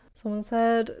then someone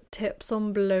said tips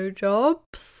on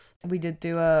blowjobs. We did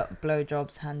do a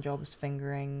blowjobs, handjobs,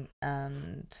 fingering,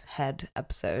 and head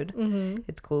episode.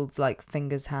 It's called like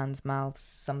fingers, hands, mouths,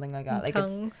 something like that. Like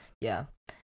tongues.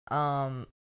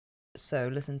 So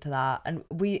listen to that. And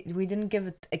we didn't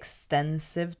give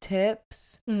extensive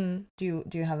tips. Do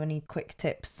you have any quick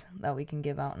tips that we can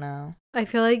give out now? I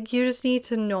feel like you just need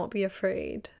to not be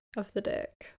afraid of the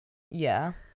dick.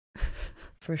 Yeah.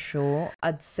 For sure.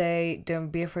 I'd say don't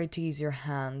be afraid to use your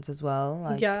hands as well.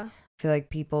 Like, I feel like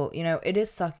people, you know, it is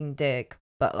sucking dick,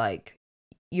 but like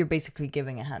you're basically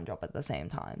giving a hand job at the same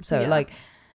time. So like,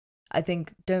 I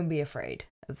think don't be afraid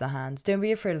of the hands. Don't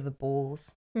be afraid of the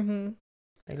balls.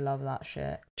 They love that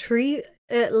shit. Treat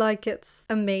it like it's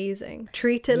amazing.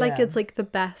 Treat it like it's like the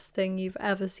best thing you've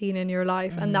ever seen in your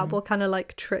life, and that will kind of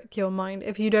like trick your mind.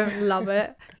 If you don't love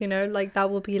it, you know, like that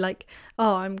will be like,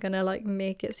 oh, I'm gonna like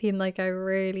make it seem like I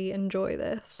really enjoy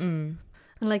this. And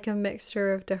like a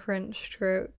mixture of different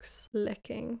strokes,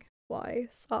 licking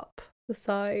wise up the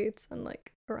sides and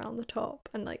like around the top,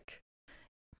 and like,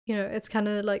 you know, it's kind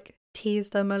of like tease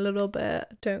them a little bit,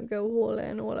 don't go all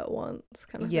in all at once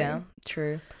kind of thing. Yeah,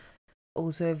 true.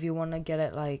 Also, if you want to get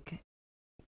it like,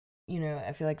 you know,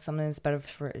 I feel like something is better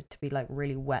for it to be like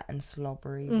really wet and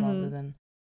slobbery rather than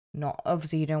not.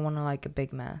 Obviously you don't want to like a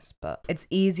big mess, but it's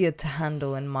easier to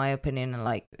handle in my opinion, and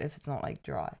like if it's not like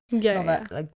dry. That,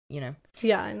 like, you know.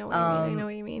 Yeah, I know what you mean. I know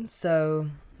what you mean. So,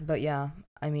 but yeah,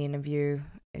 I mean, if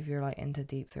you're like into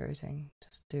deep throating,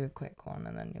 just do a quick one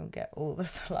and then you'll get all the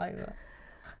saliva.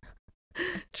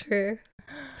 True.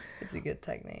 It's a good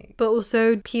technique. But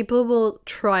also, people will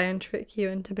try and trick you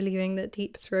into believing that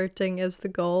deep throating is the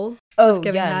goal of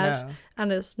giving head,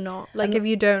 and it's not. Like, if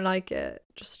you don't like it,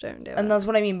 just don't do it. And that's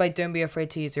what I mean by don't be afraid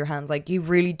to use your hands. Like, you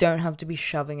really don't have to be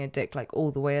shoving a dick like all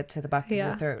the way to the back of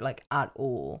your throat, like at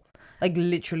all. Like,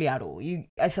 literally at all.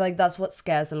 I feel like that's what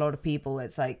scares a lot of people.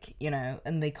 It's like, you know,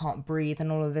 and they can't breathe and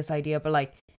all of this idea, but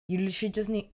like, you literally just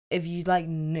need, if you like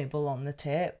nibble on the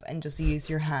tip and just use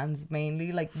your hands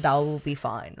mainly, like that will be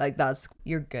fine. Like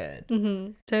you're good.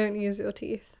 Don't use your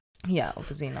teeth. Yeah,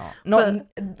 obviously not.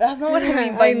 That's not what I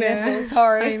mean by nibble.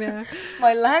 Sorry, I know.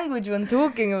 My language when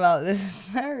talking about this is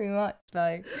very much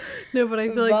like. No, but I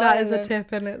feel like that is a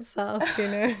tip in itself, you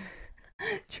know.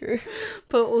 True.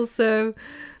 But also,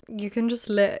 you can just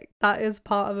lick. That is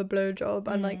part of a blowjob,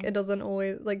 and like Mm. it doesn't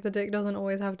always, like, the dick doesn't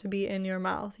always have to be in your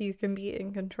mouth. You can be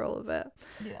in control of it.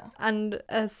 Yeah. And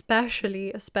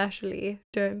especially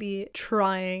don't be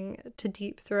trying to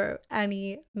deep throat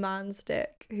any man's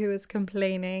dick who is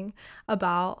complaining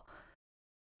about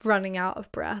running out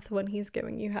of breath when he's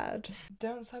giving you head.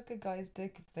 Don't suck a guy's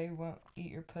dick if they won't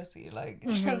eat your pussy. Like,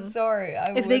 Mhm. sorry,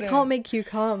 I If they can't make you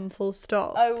come, full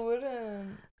stop. I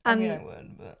wouldn't. I mean, I And-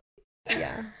 would, but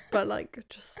Yeah, but like,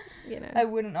 just, you know. I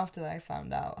wouldn't after I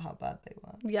found out how bad they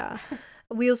were. Yeah.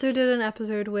 We also did an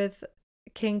episode with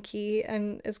Kinky,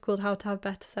 and it's called How to Have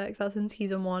Better Sex. That's in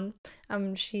season 1.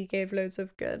 She gave loads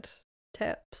of good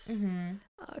tips Mm-hmm.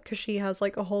 because she has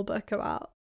like a whole book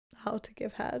about how to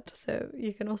give head, so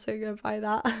you can also go buy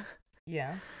that.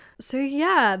 Yeah. So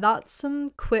yeah, that's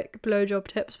some quick blowjob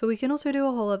tips, but we can also do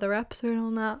a whole other episode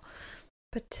on that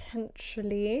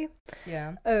potentially.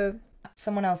 Yeah. Oh,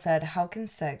 Someone else said, how can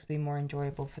sex be more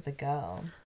enjoyable for the girl?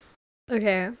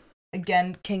 okay.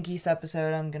 Again, Kinky's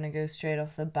episode, I'm gonna go straight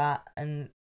off the bat and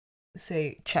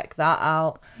say check that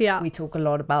out. Yeah. We talk a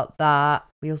lot about that.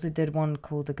 We also did one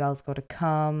called The Girl's Gotta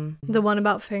Come. The one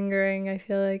about fingering, I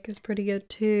feel like, is pretty good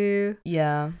too.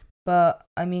 Yeah. But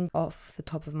I mean, off the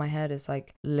top of my head, is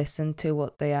like listen to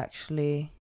what they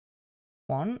actually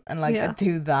want and like Yeah.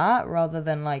 do that rather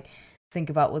than like think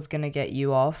about what's gonna get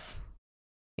you off.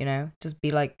 You know, just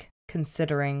be like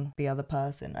considering the other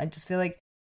person. I just feel like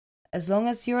as long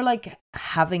as you're like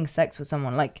having sex with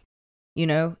someone, like, you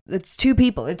know, it's 2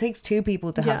 people. It takes 2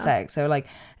 people to have Yeah. sex. So like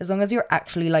as long as you're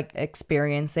actually like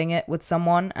experiencing it with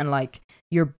someone and like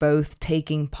you're both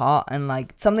taking part and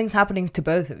like something's happening to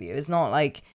both of you. It's not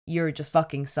like you're just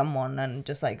fucking someone and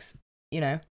just like, you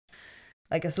know,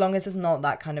 like as long as it's not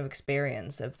that kind of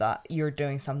experience of that you're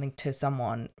doing something to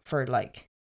someone for like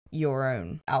your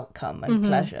own outcome and Mhm.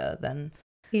 pleasure, then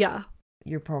Yeah.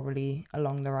 you're probably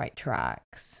along the right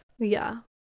tracks. Yeah.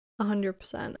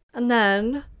 100%. And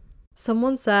then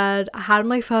someone said, I had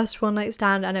my first one night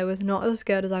stand and it was not as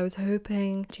good as I was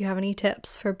hoping. Do you have any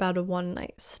tips for better one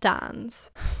night stands?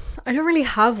 I don't really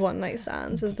have one night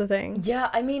stands, is the thing. Yeah,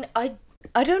 I mean, I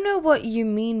don't know what you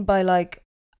mean by like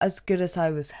as good as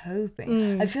I was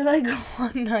hoping. I feel like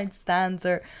one night stands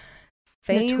are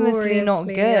famously not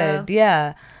Notoriously, good.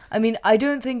 Yeah. I mean, I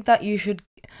don't think that you should.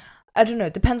 I don't know.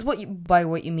 It depends what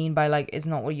you mean by like it's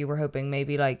not what you were hoping.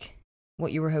 Maybe like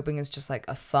what you were hoping is just like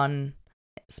a fun,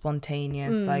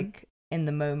 spontaneous, like in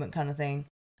the moment kind of thing,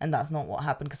 and that's not what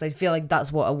happened. Because I feel like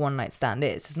that's what a one night stand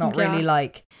is. It's not really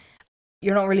like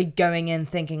you're not really going in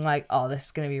thinking like, oh, this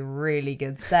is gonna be really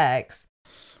good sex.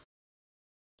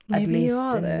 Maybe At least you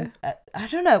are, though. I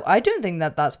don't know. I don't think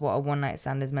that that's what a one night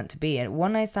stand is meant to be. And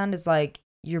one night stand is like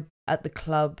you're at the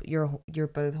club, you're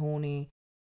both horny.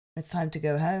 It's time to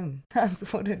go home.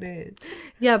 That's what it is.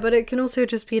 Yeah, but it can also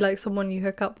just be like someone you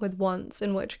hook up with once,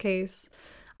 in which case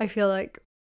I feel like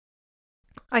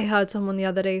I heard someone the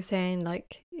other day saying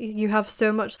like you have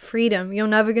so much freedom, you're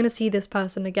never going to see this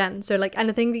person again. So like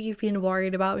anything that you've been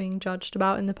worried about being judged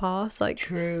about in the past, like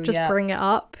True. just yeah. bring it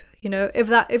up, you know,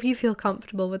 if you feel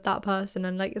comfortable with that person.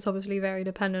 And like it's obviously very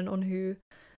dependent on who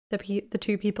the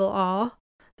 2 people are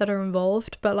that are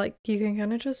involved, but like you can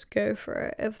kind of just go for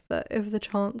it if the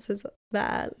chance is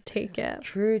there, take it.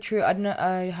 True. I don't know.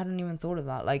 I hadn't even thought of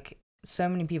that. Like so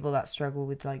many people that struggle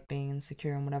with like being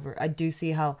insecure and whatever. I do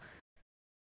see how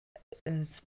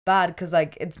it's bad because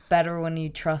like it's better when you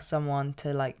trust someone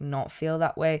to like not feel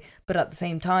that way, but at the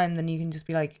same time then you can just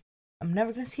be like, I'm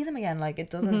never gonna see them again. Like it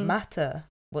doesn't matter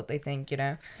what they think, you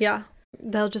know. Yeah,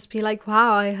 they'll just be like,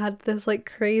 wow, I had this like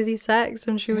crazy sex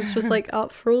and she was just like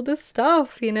up for all this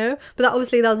stuff, you know. But that,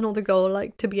 obviously that's not the goal,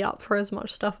 like to be up for as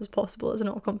much stuff as possible. It's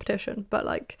not a competition, but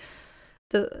like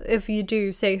if you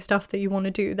do say stuff that you want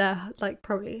to do, they're like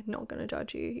probably not going to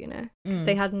judge you, you know, because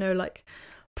they had no like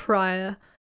prior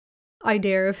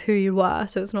idea of who you were,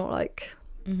 so it's not like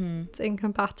it's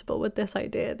incompatible with this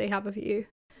idea they have of you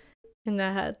in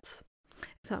their heads,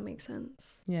 if that makes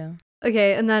sense. Yeah.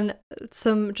 Okay, and then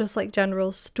some just like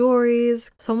general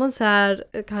stories. Someone said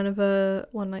kind of a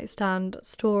one night stand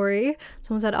story.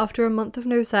 Someone said, after a month of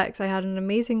no sex, I had an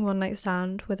amazing one night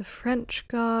stand with a French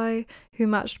guy who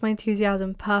matched my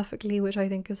enthusiasm perfectly, which I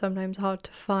think is sometimes hard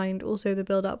to find. Also, the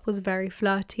build up was very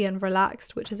flirty and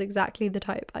relaxed, which is exactly the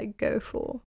type I go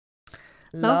for.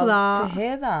 Love that. to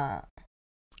hear that.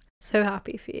 So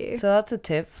happy for you. So that's a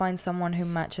tip. Find someone who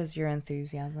matches your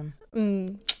enthusiasm.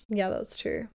 Yeah, that's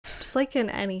true. Just like in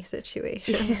any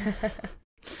situation.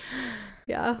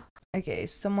 Yeah. Okay,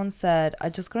 someone said, I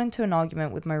just got into an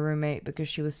argument with my roommate because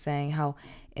she was saying how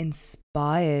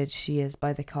inspired she is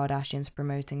by the Kardashians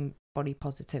promoting body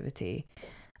positivity.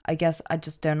 I guess I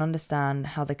just don't understand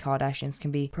how the Kardashians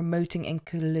can be promoting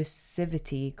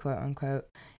inclusivity, quote unquote,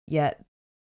 yet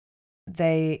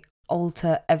they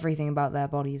alter everything about their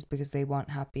bodies because they weren't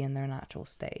happy in their natural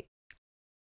state.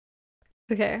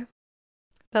 Okay.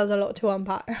 There's a lot to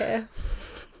unpack here.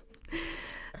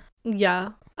 Yeah.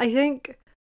 I think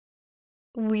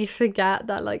we forget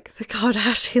that, like, the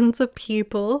Kardashians are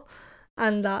people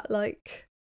and that, like,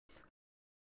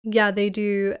 yeah, they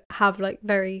do have, like,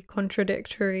 very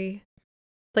contradictory,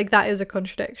 like, that is a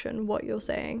contradiction, what you're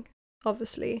saying,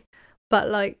 obviously. But,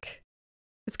 like,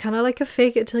 it's kind of like a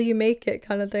fake it till you make it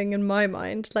kind of thing in my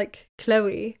mind. Like,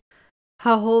 Chloe,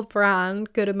 her whole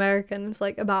brand, Good American, is,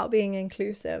 like, about being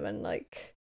inclusive and,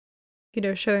 like, you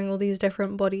know, showing all these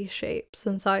different body shapes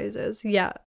and sizes.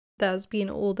 Yeah, there's been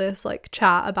all this, like,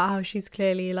 chat about how she's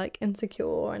clearly, like,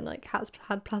 insecure and, like, has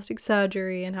had plastic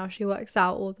surgery and how she works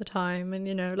out all the time and,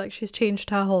 you know, like, she's changed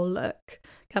her whole look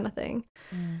kind of thing.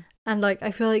 And, like,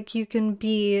 I feel like you can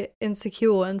be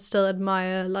insecure and still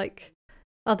admire, like,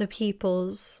 other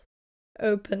people's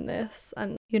openness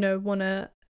and, you know, want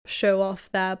to show off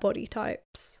their body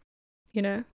types, you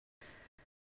know?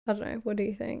 I don't know, what do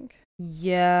you think?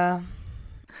 Yeah,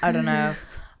 I don't know.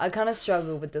 I kind of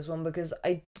struggle with this one because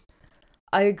I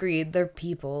agree, they're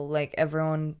people, like,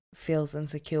 everyone feels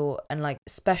insecure, and, like,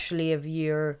 especially if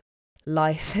your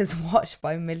life is watched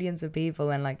by millions of people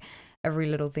and, like, every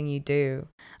little thing you do,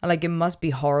 and, like, it must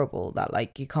be horrible that,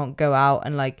 like, you can't go out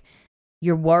and, like,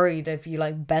 you're worried if you,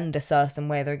 like, bend a certain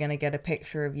way, they're gonna get a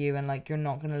picture of you and, like, you're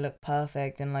not gonna look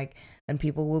perfect, and, like, then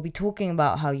people will be talking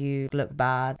about how you look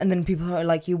bad, and then people are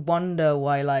like, you wonder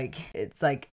why, like, it's,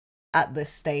 like, at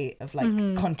this state of, like,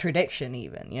 contradiction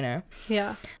even, you know?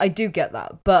 Yeah. I do get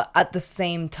that, but at the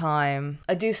same time,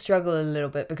 I do struggle a little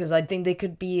bit because I think they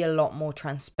could be a lot more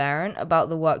transparent about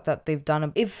the work that they've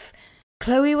done. If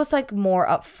Chloe was, like, more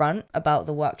upfront about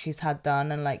the work she's had done,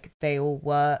 and, like, they all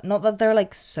were, not that they're,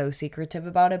 like, so secretive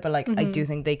about it, but, like, I do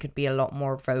think they could be a lot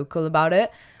more vocal about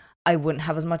it, I wouldn't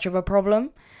have as much of a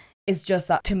problem. It's just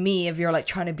that, to me, if you're, like,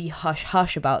 trying to be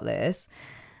hush-hush about this,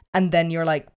 and then you're,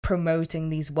 like, promoting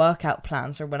these workout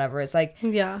plans or whatever, it's like,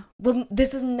 Yeah. well,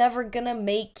 this is never gonna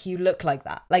make you look like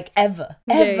that, like, ever,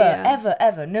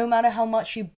 ever, no matter how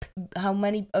much how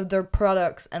many of their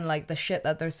products and, like, the shit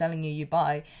that they're selling you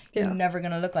buy, you're never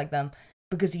gonna look like them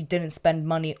because you didn't spend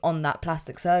money on that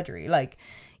plastic surgery, like,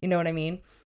 you know what I mean?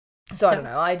 So I don't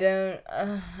know,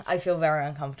 I feel very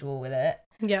uncomfortable with it.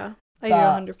 Yeah, I do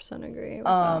 100% agree with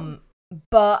that.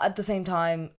 But at the same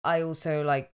time, I also,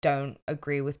 like, don't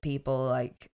agree with people,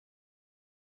 like,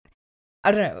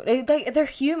 I don't know, like, they're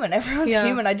human, everyone's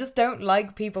human. I just don't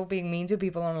like people being mean to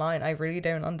people online. I really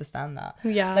don't understand that.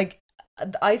 Yeah. Like,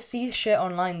 I see shit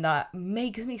online that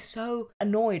makes me so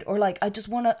annoyed, or, like, I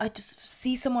just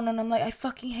see someone and I'm like, I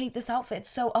fucking hate this outfit, it's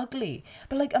so ugly.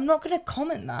 But, like, I'm not gonna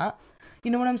comment that. You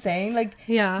know what I'm saying? Like,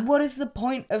 what is the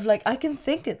point of, like, I can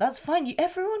think it, that's fine.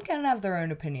 Everyone can have their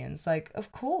own opinions, like,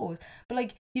 of course. But,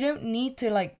 like, you don't need to,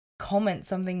 like, comment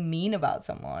something mean about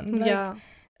someone. Like,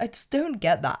 I just don't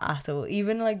get that at all.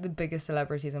 Even, like, the biggest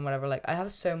celebrities and whatever, like, I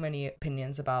have so many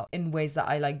opinions about, in ways that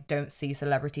I, like, don't see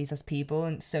celebrities as people,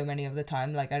 and so many of the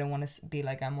time, like, I don't want to be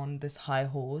like I'm on this high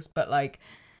horse, but, like,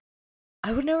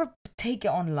 I would never take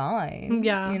it online.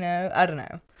 You know? I don't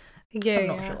know. I'm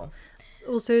not sure.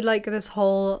 Also, like, this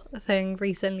whole thing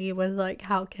recently with, like,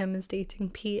 how Kim is dating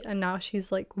Pete and now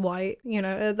she's, like, white, you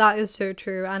know, that is so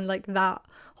true. And, like, that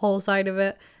whole side of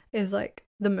it is, like,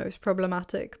 the most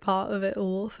problematic part of it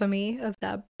all for me, of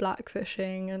their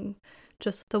blackfishing and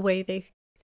just the way they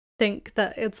think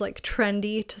that it's, like,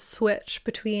 trendy to switch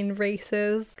between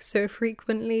races so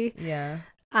frequently. Yeah.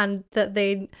 And that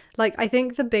they, like, I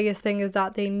think the biggest thing is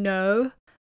that they know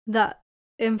that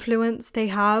influence they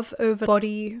have over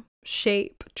body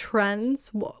shape trends,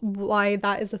 why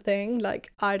that is a thing,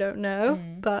 like, I don't know,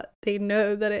 but they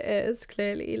know that it is,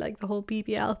 clearly, like, the whole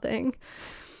BBL thing.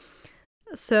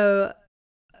 So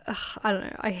I don't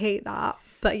know, I hate that.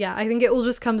 But yeah, I think it all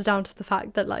just comes down to the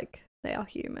fact that, like, they are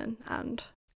human, and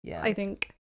I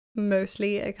think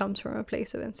mostly it comes from a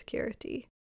place of insecurity.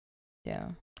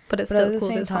 But it still causes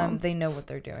harm. At the same time, they know what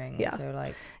they're doing. So,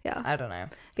 like, I don't know.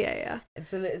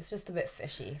 It's just a bit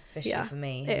fishy for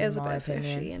me. It is a bit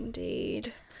fishy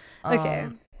indeed. Okay.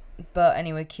 But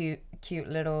anyway, cute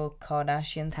little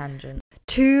Kardashian tangent.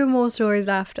 2 more stories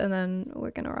left and then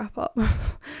we're gonna wrap up.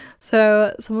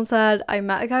 So someone said, I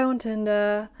met a guy on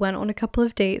Tinder, went on a couple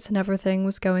of dates and everything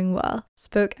was going well.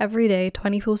 Spoke every day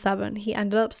 24/7. He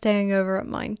ended up staying over at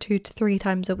mine 2 to 3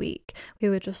 times a week. We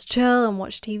would just chill and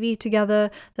watch TV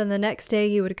together. Then the next day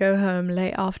he would go home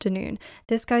late afternoon.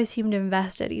 This guy seemed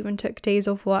invested, even took days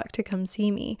off work to come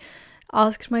see me.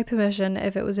 asked my permission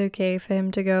if it was okay for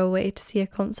him to go away to see a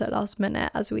concert last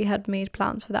minute, as we had made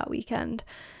plans for that weekend.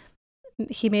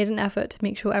 He made an effort to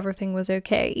make sure everything was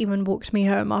okay, even walked me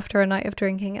home after a night of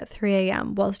drinking at 3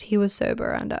 a.m. whilst he was sober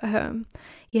and at home.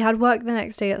 He had work the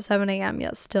next day at 7 a.m.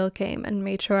 yet still came and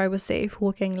made sure I was safe,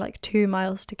 walking like 2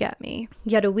 miles to get me.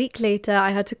 Yet a week later, I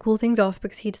had to call things off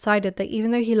because he decided that even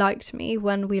though he liked me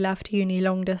when we left uni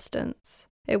long distance,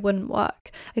 it wouldn't work.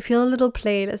 I feel a little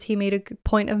played, as he made a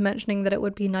point of mentioning that it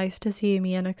would be nice to see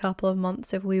me in a couple of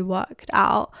months if we worked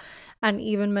out, and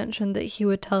even mentioned that he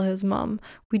would tell his mum.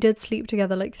 We did sleep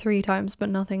together like 3 times, but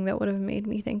nothing that would have made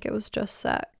me think it was just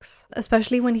sex.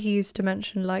 Especially when he used to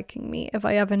mention liking me. If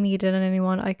I ever needed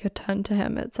anyone, I could turn to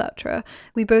him, etc.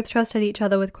 We both trusted each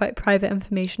other with quite private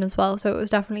information as well, so it was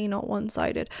definitely not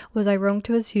one-sided. Was I wrong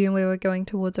to assume we were going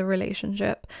towards a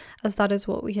relationship, as that is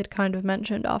what we had kind of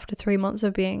mentioned after 3 months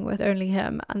of being with only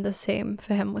him, and the same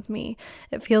for him with me?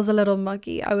 It feels a little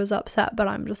muggy. I was upset, but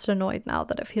I'm just annoyed now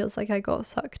that it feels like I got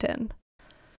sucked in.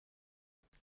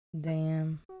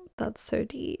 Damn. That's so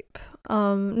deep.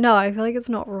 No, I feel like it's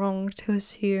not wrong to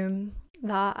assume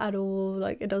that at all.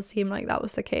 Like, it does seem like that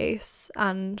was the case,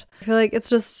 and I feel like it's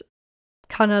just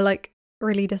kind of like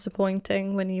really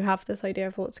disappointing when you have this idea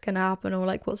of what's gonna happen or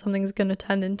like what something's gonna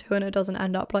turn into and it doesn't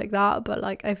end up like that. But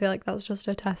like, I feel like that's just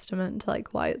a testament to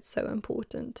like why it's so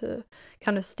important to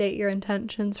kind of state your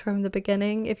intentions from the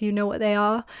beginning if you know what they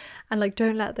are, and like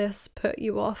don't let this put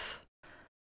you off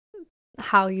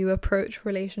how you approach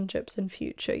relationships in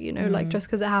future, you know. Like, just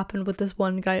because it happened with this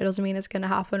one guy, it doesn't mean it's going to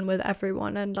happen with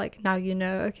everyone. And like, now you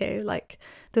know, okay, like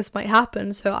this might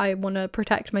happen, so I want to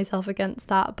protect myself against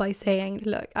that by saying,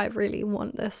 look, I really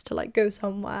want this to like go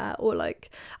somewhere, or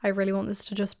like I really want this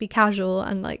to just be casual,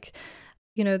 and like,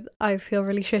 you know, I feel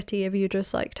really shitty if you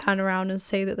just like turn around and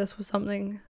say that this was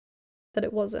something that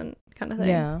it wasn't, kind of thing.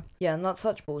 Yeah, and that's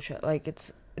such bullshit. Like,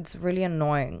 it's really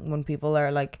annoying when people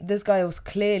are like, this guy was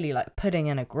clearly like putting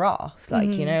in a graft,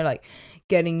 like, you know, like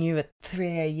getting you at 3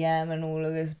 a.m. and all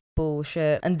of this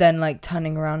bullshit, and then like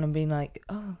turning around and being like,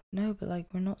 oh no, but like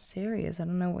we're not serious, I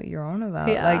don't know what you're on about.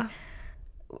 Like,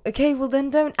 okay, well then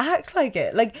don't act like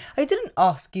it. Like, I didn't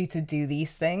ask you to do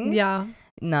these things.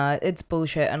 No, it's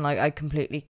bullshit. And like, I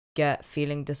completely get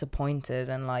feeling disappointed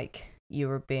and like you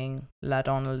were being led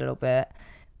on a little bit.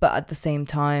 But at the same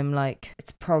time, like,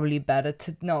 it's probably better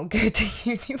to not go to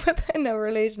uni within a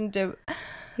relationship.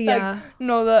 Yeah. Like,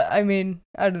 not that, I mean,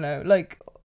 I don't know. Like,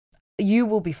 you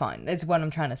will be fine. It's what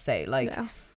I'm trying to say. Like,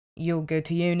 you'll go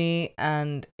to uni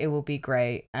and it will be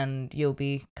great. And you'll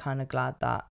be kind of glad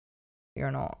that you're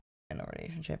not in a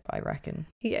relationship, I reckon.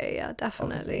 Yeah,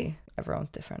 definitely. Obviously, everyone's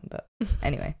different, but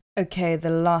anyway. Okay, the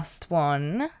last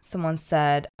one. Someone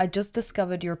said, I just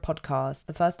discovered your podcast.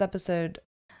 The first episode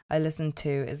I listened to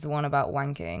is the one about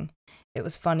wanking. It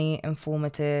was funny,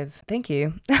 informative. Thank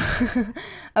you.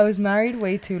 I was married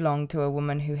way too long to a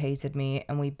woman who hated me,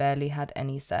 and we barely had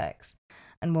any sex.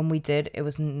 And when we did, it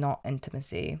was not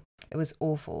intimacy. It was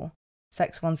awful.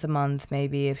 Sex once a month,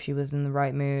 maybe, if she was in the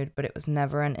right mood, but it was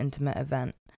never an intimate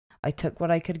event. I took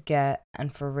what I could get,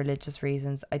 and for religious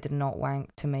reasons, I did not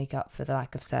wank to make up for the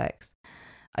lack of sex.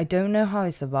 I don't know how I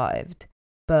survived,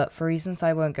 but for reasons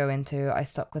I won't go into, I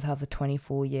stuck with her for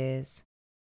 24 years.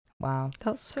 Wow.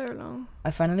 That's so long.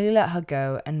 I finally let her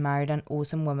go and married an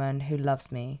awesome woman who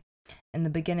loves me. In the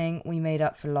beginning, we made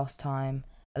up for lost time,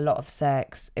 a lot of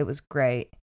sex, it was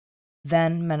great.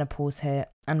 Then menopause hit,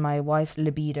 and my wife's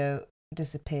libido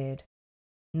disappeared.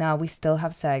 Now we still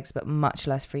have sex, but much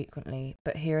less frequently.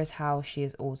 But here is how she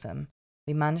is awesome.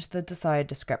 We managed the desired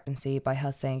discrepancy by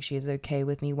her saying she is okay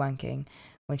with me wanking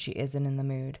when she isn't in the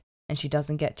mood, and she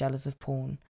doesn't get jealous of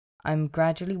porn. I'm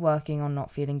gradually working on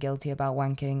not feeling guilty about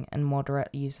wanking and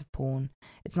moderate use of porn.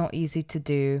 It's not easy to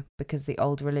do because the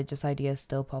old religious ideas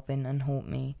still pop in and haunt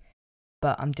me,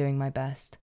 but I'm doing my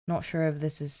best. Not sure if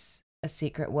this is a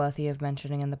secret worthy of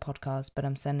mentioning in the podcast, but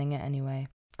I'm sending it anyway.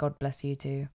 God bless you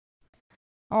too.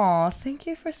 Aw, thank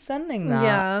you for sending that.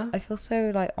 Yeah. I feel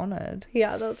so, like, honoured.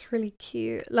 Yeah, that's really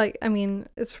cute. Like, I mean,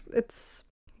 it's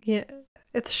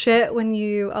shit when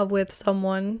you are with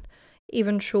someone,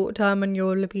 even short term, and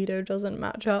your libido doesn't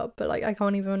match up. But, like, I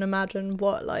can't even imagine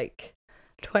what, like,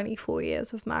 24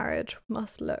 years of marriage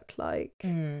must look like.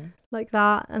 Like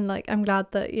that. And, like, I'm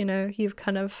glad that, you know, you've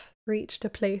kind of reached a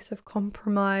place of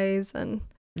compromise and...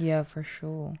 Yeah, for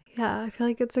sure. Yeah, I feel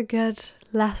like it's a good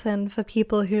lesson for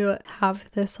people who have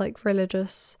this like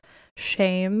religious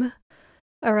shame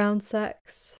around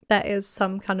sex. There is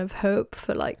some kind of hope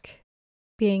for like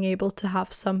being able to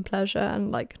have some pleasure and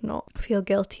like not feel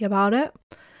guilty about it.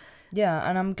 Yeah,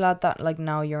 and I'm glad that like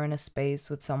now you're in a space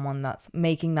with someone that's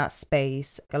making that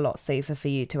space a lot safer for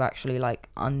you to actually like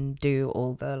undo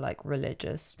all the like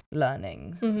religious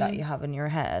learning that you have in your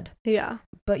head. Yeah.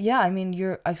 But yeah, I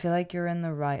mean, I feel like you're in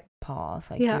the right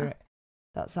path. Like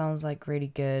that sounds like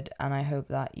really good, and I hope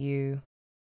that you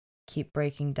keep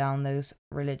breaking down those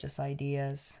religious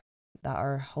ideas that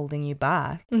are holding you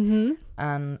back. And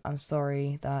I'm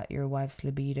sorry that your wife's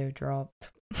libido dropped.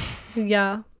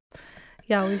 Yeah,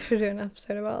 we should do an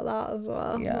episode about that as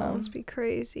well. Yeah, that must be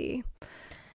crazy.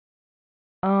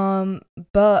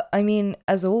 But I mean,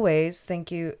 as always,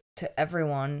 thank you to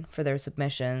everyone for their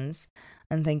submissions,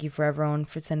 and thank you for everyone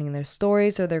for sending their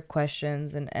stories or their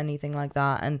questions and anything like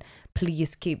that, and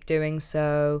please keep doing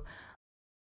so,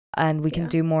 and we can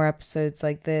do more episodes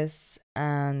like this,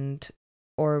 and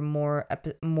or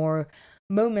more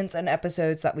moments and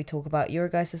episodes that we talk about your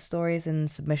guys' stories and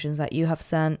submissions that you have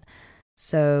sent.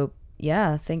 So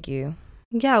yeah, thank you.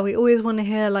 Yeah, we always want to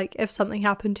hear like if something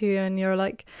happened to you and you're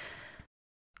like,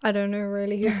 I don't know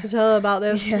really who to tell about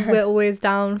this. We're always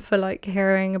down for like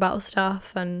hearing about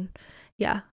stuff, and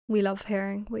yeah, we love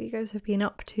hearing what you guys have been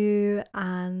up to.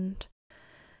 And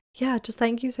yeah, just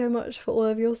thank you so much for all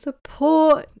of your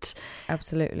support.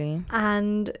 Absolutely.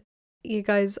 And you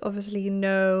guys obviously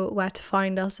know where to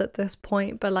find us at this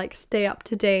point, but like stay up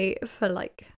to date for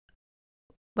like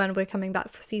when we're coming back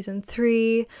for season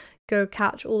 3. Go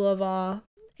catch all of our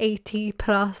 80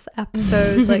 plus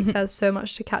episodes. Like there's so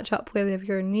much to catch up with if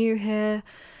you're new here,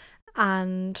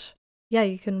 and yeah,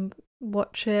 you can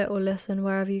watch it or listen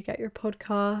wherever you get your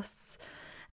podcasts,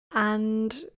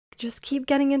 and just keep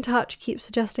getting in touch, keep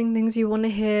suggesting things you want to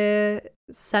hear,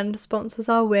 send sponsors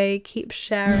our way, keep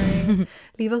sharing,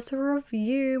 leave us a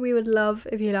review. We would love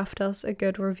if you left us a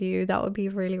good review. That would be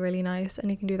really, really nice, and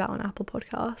you can do that on Apple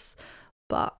Podcasts.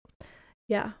 But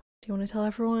yeah, do you want to tell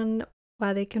everyone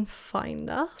where they can find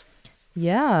us?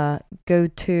 Yeah, go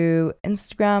to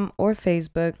Instagram or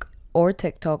Facebook or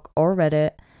TikTok or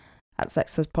Reddit at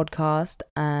Sextras Podcast,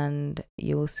 and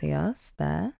you will see us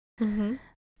there.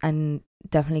 And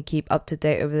definitely keep up to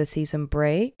date over the season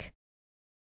break.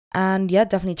 And yeah,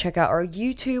 definitely check out our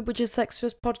YouTube, which is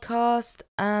Sextras Podcast,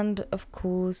 and of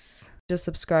course just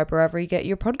subscribe wherever you get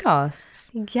your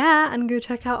podcasts. Yeah, and go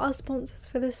check out our sponsors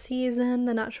for this season,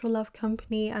 The Natural Love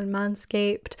Company and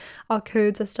Manscaped. Our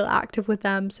codes are still active with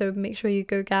them, so make sure you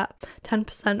go get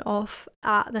 10% off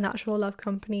at The Natural Love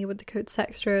Company with the code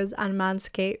Sextras, and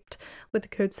Manscaped with the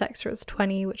code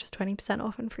Sextras20, which is 20%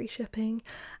 off and free shipping.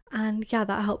 And yeah,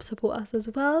 that helps support us as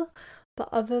well. But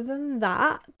other than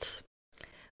that,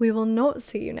 we will not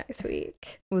see you next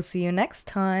week. We'll see you next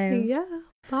time. Yeah.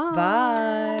 Bye.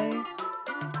 Bye.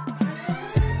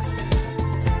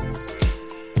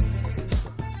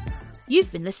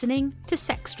 You've been listening to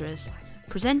Sextras,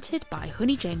 presented by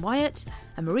Honey Jane Wyatt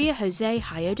and Maria Jose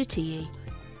Hayodatiyi.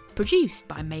 Produced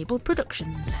by Mabel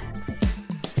Productions.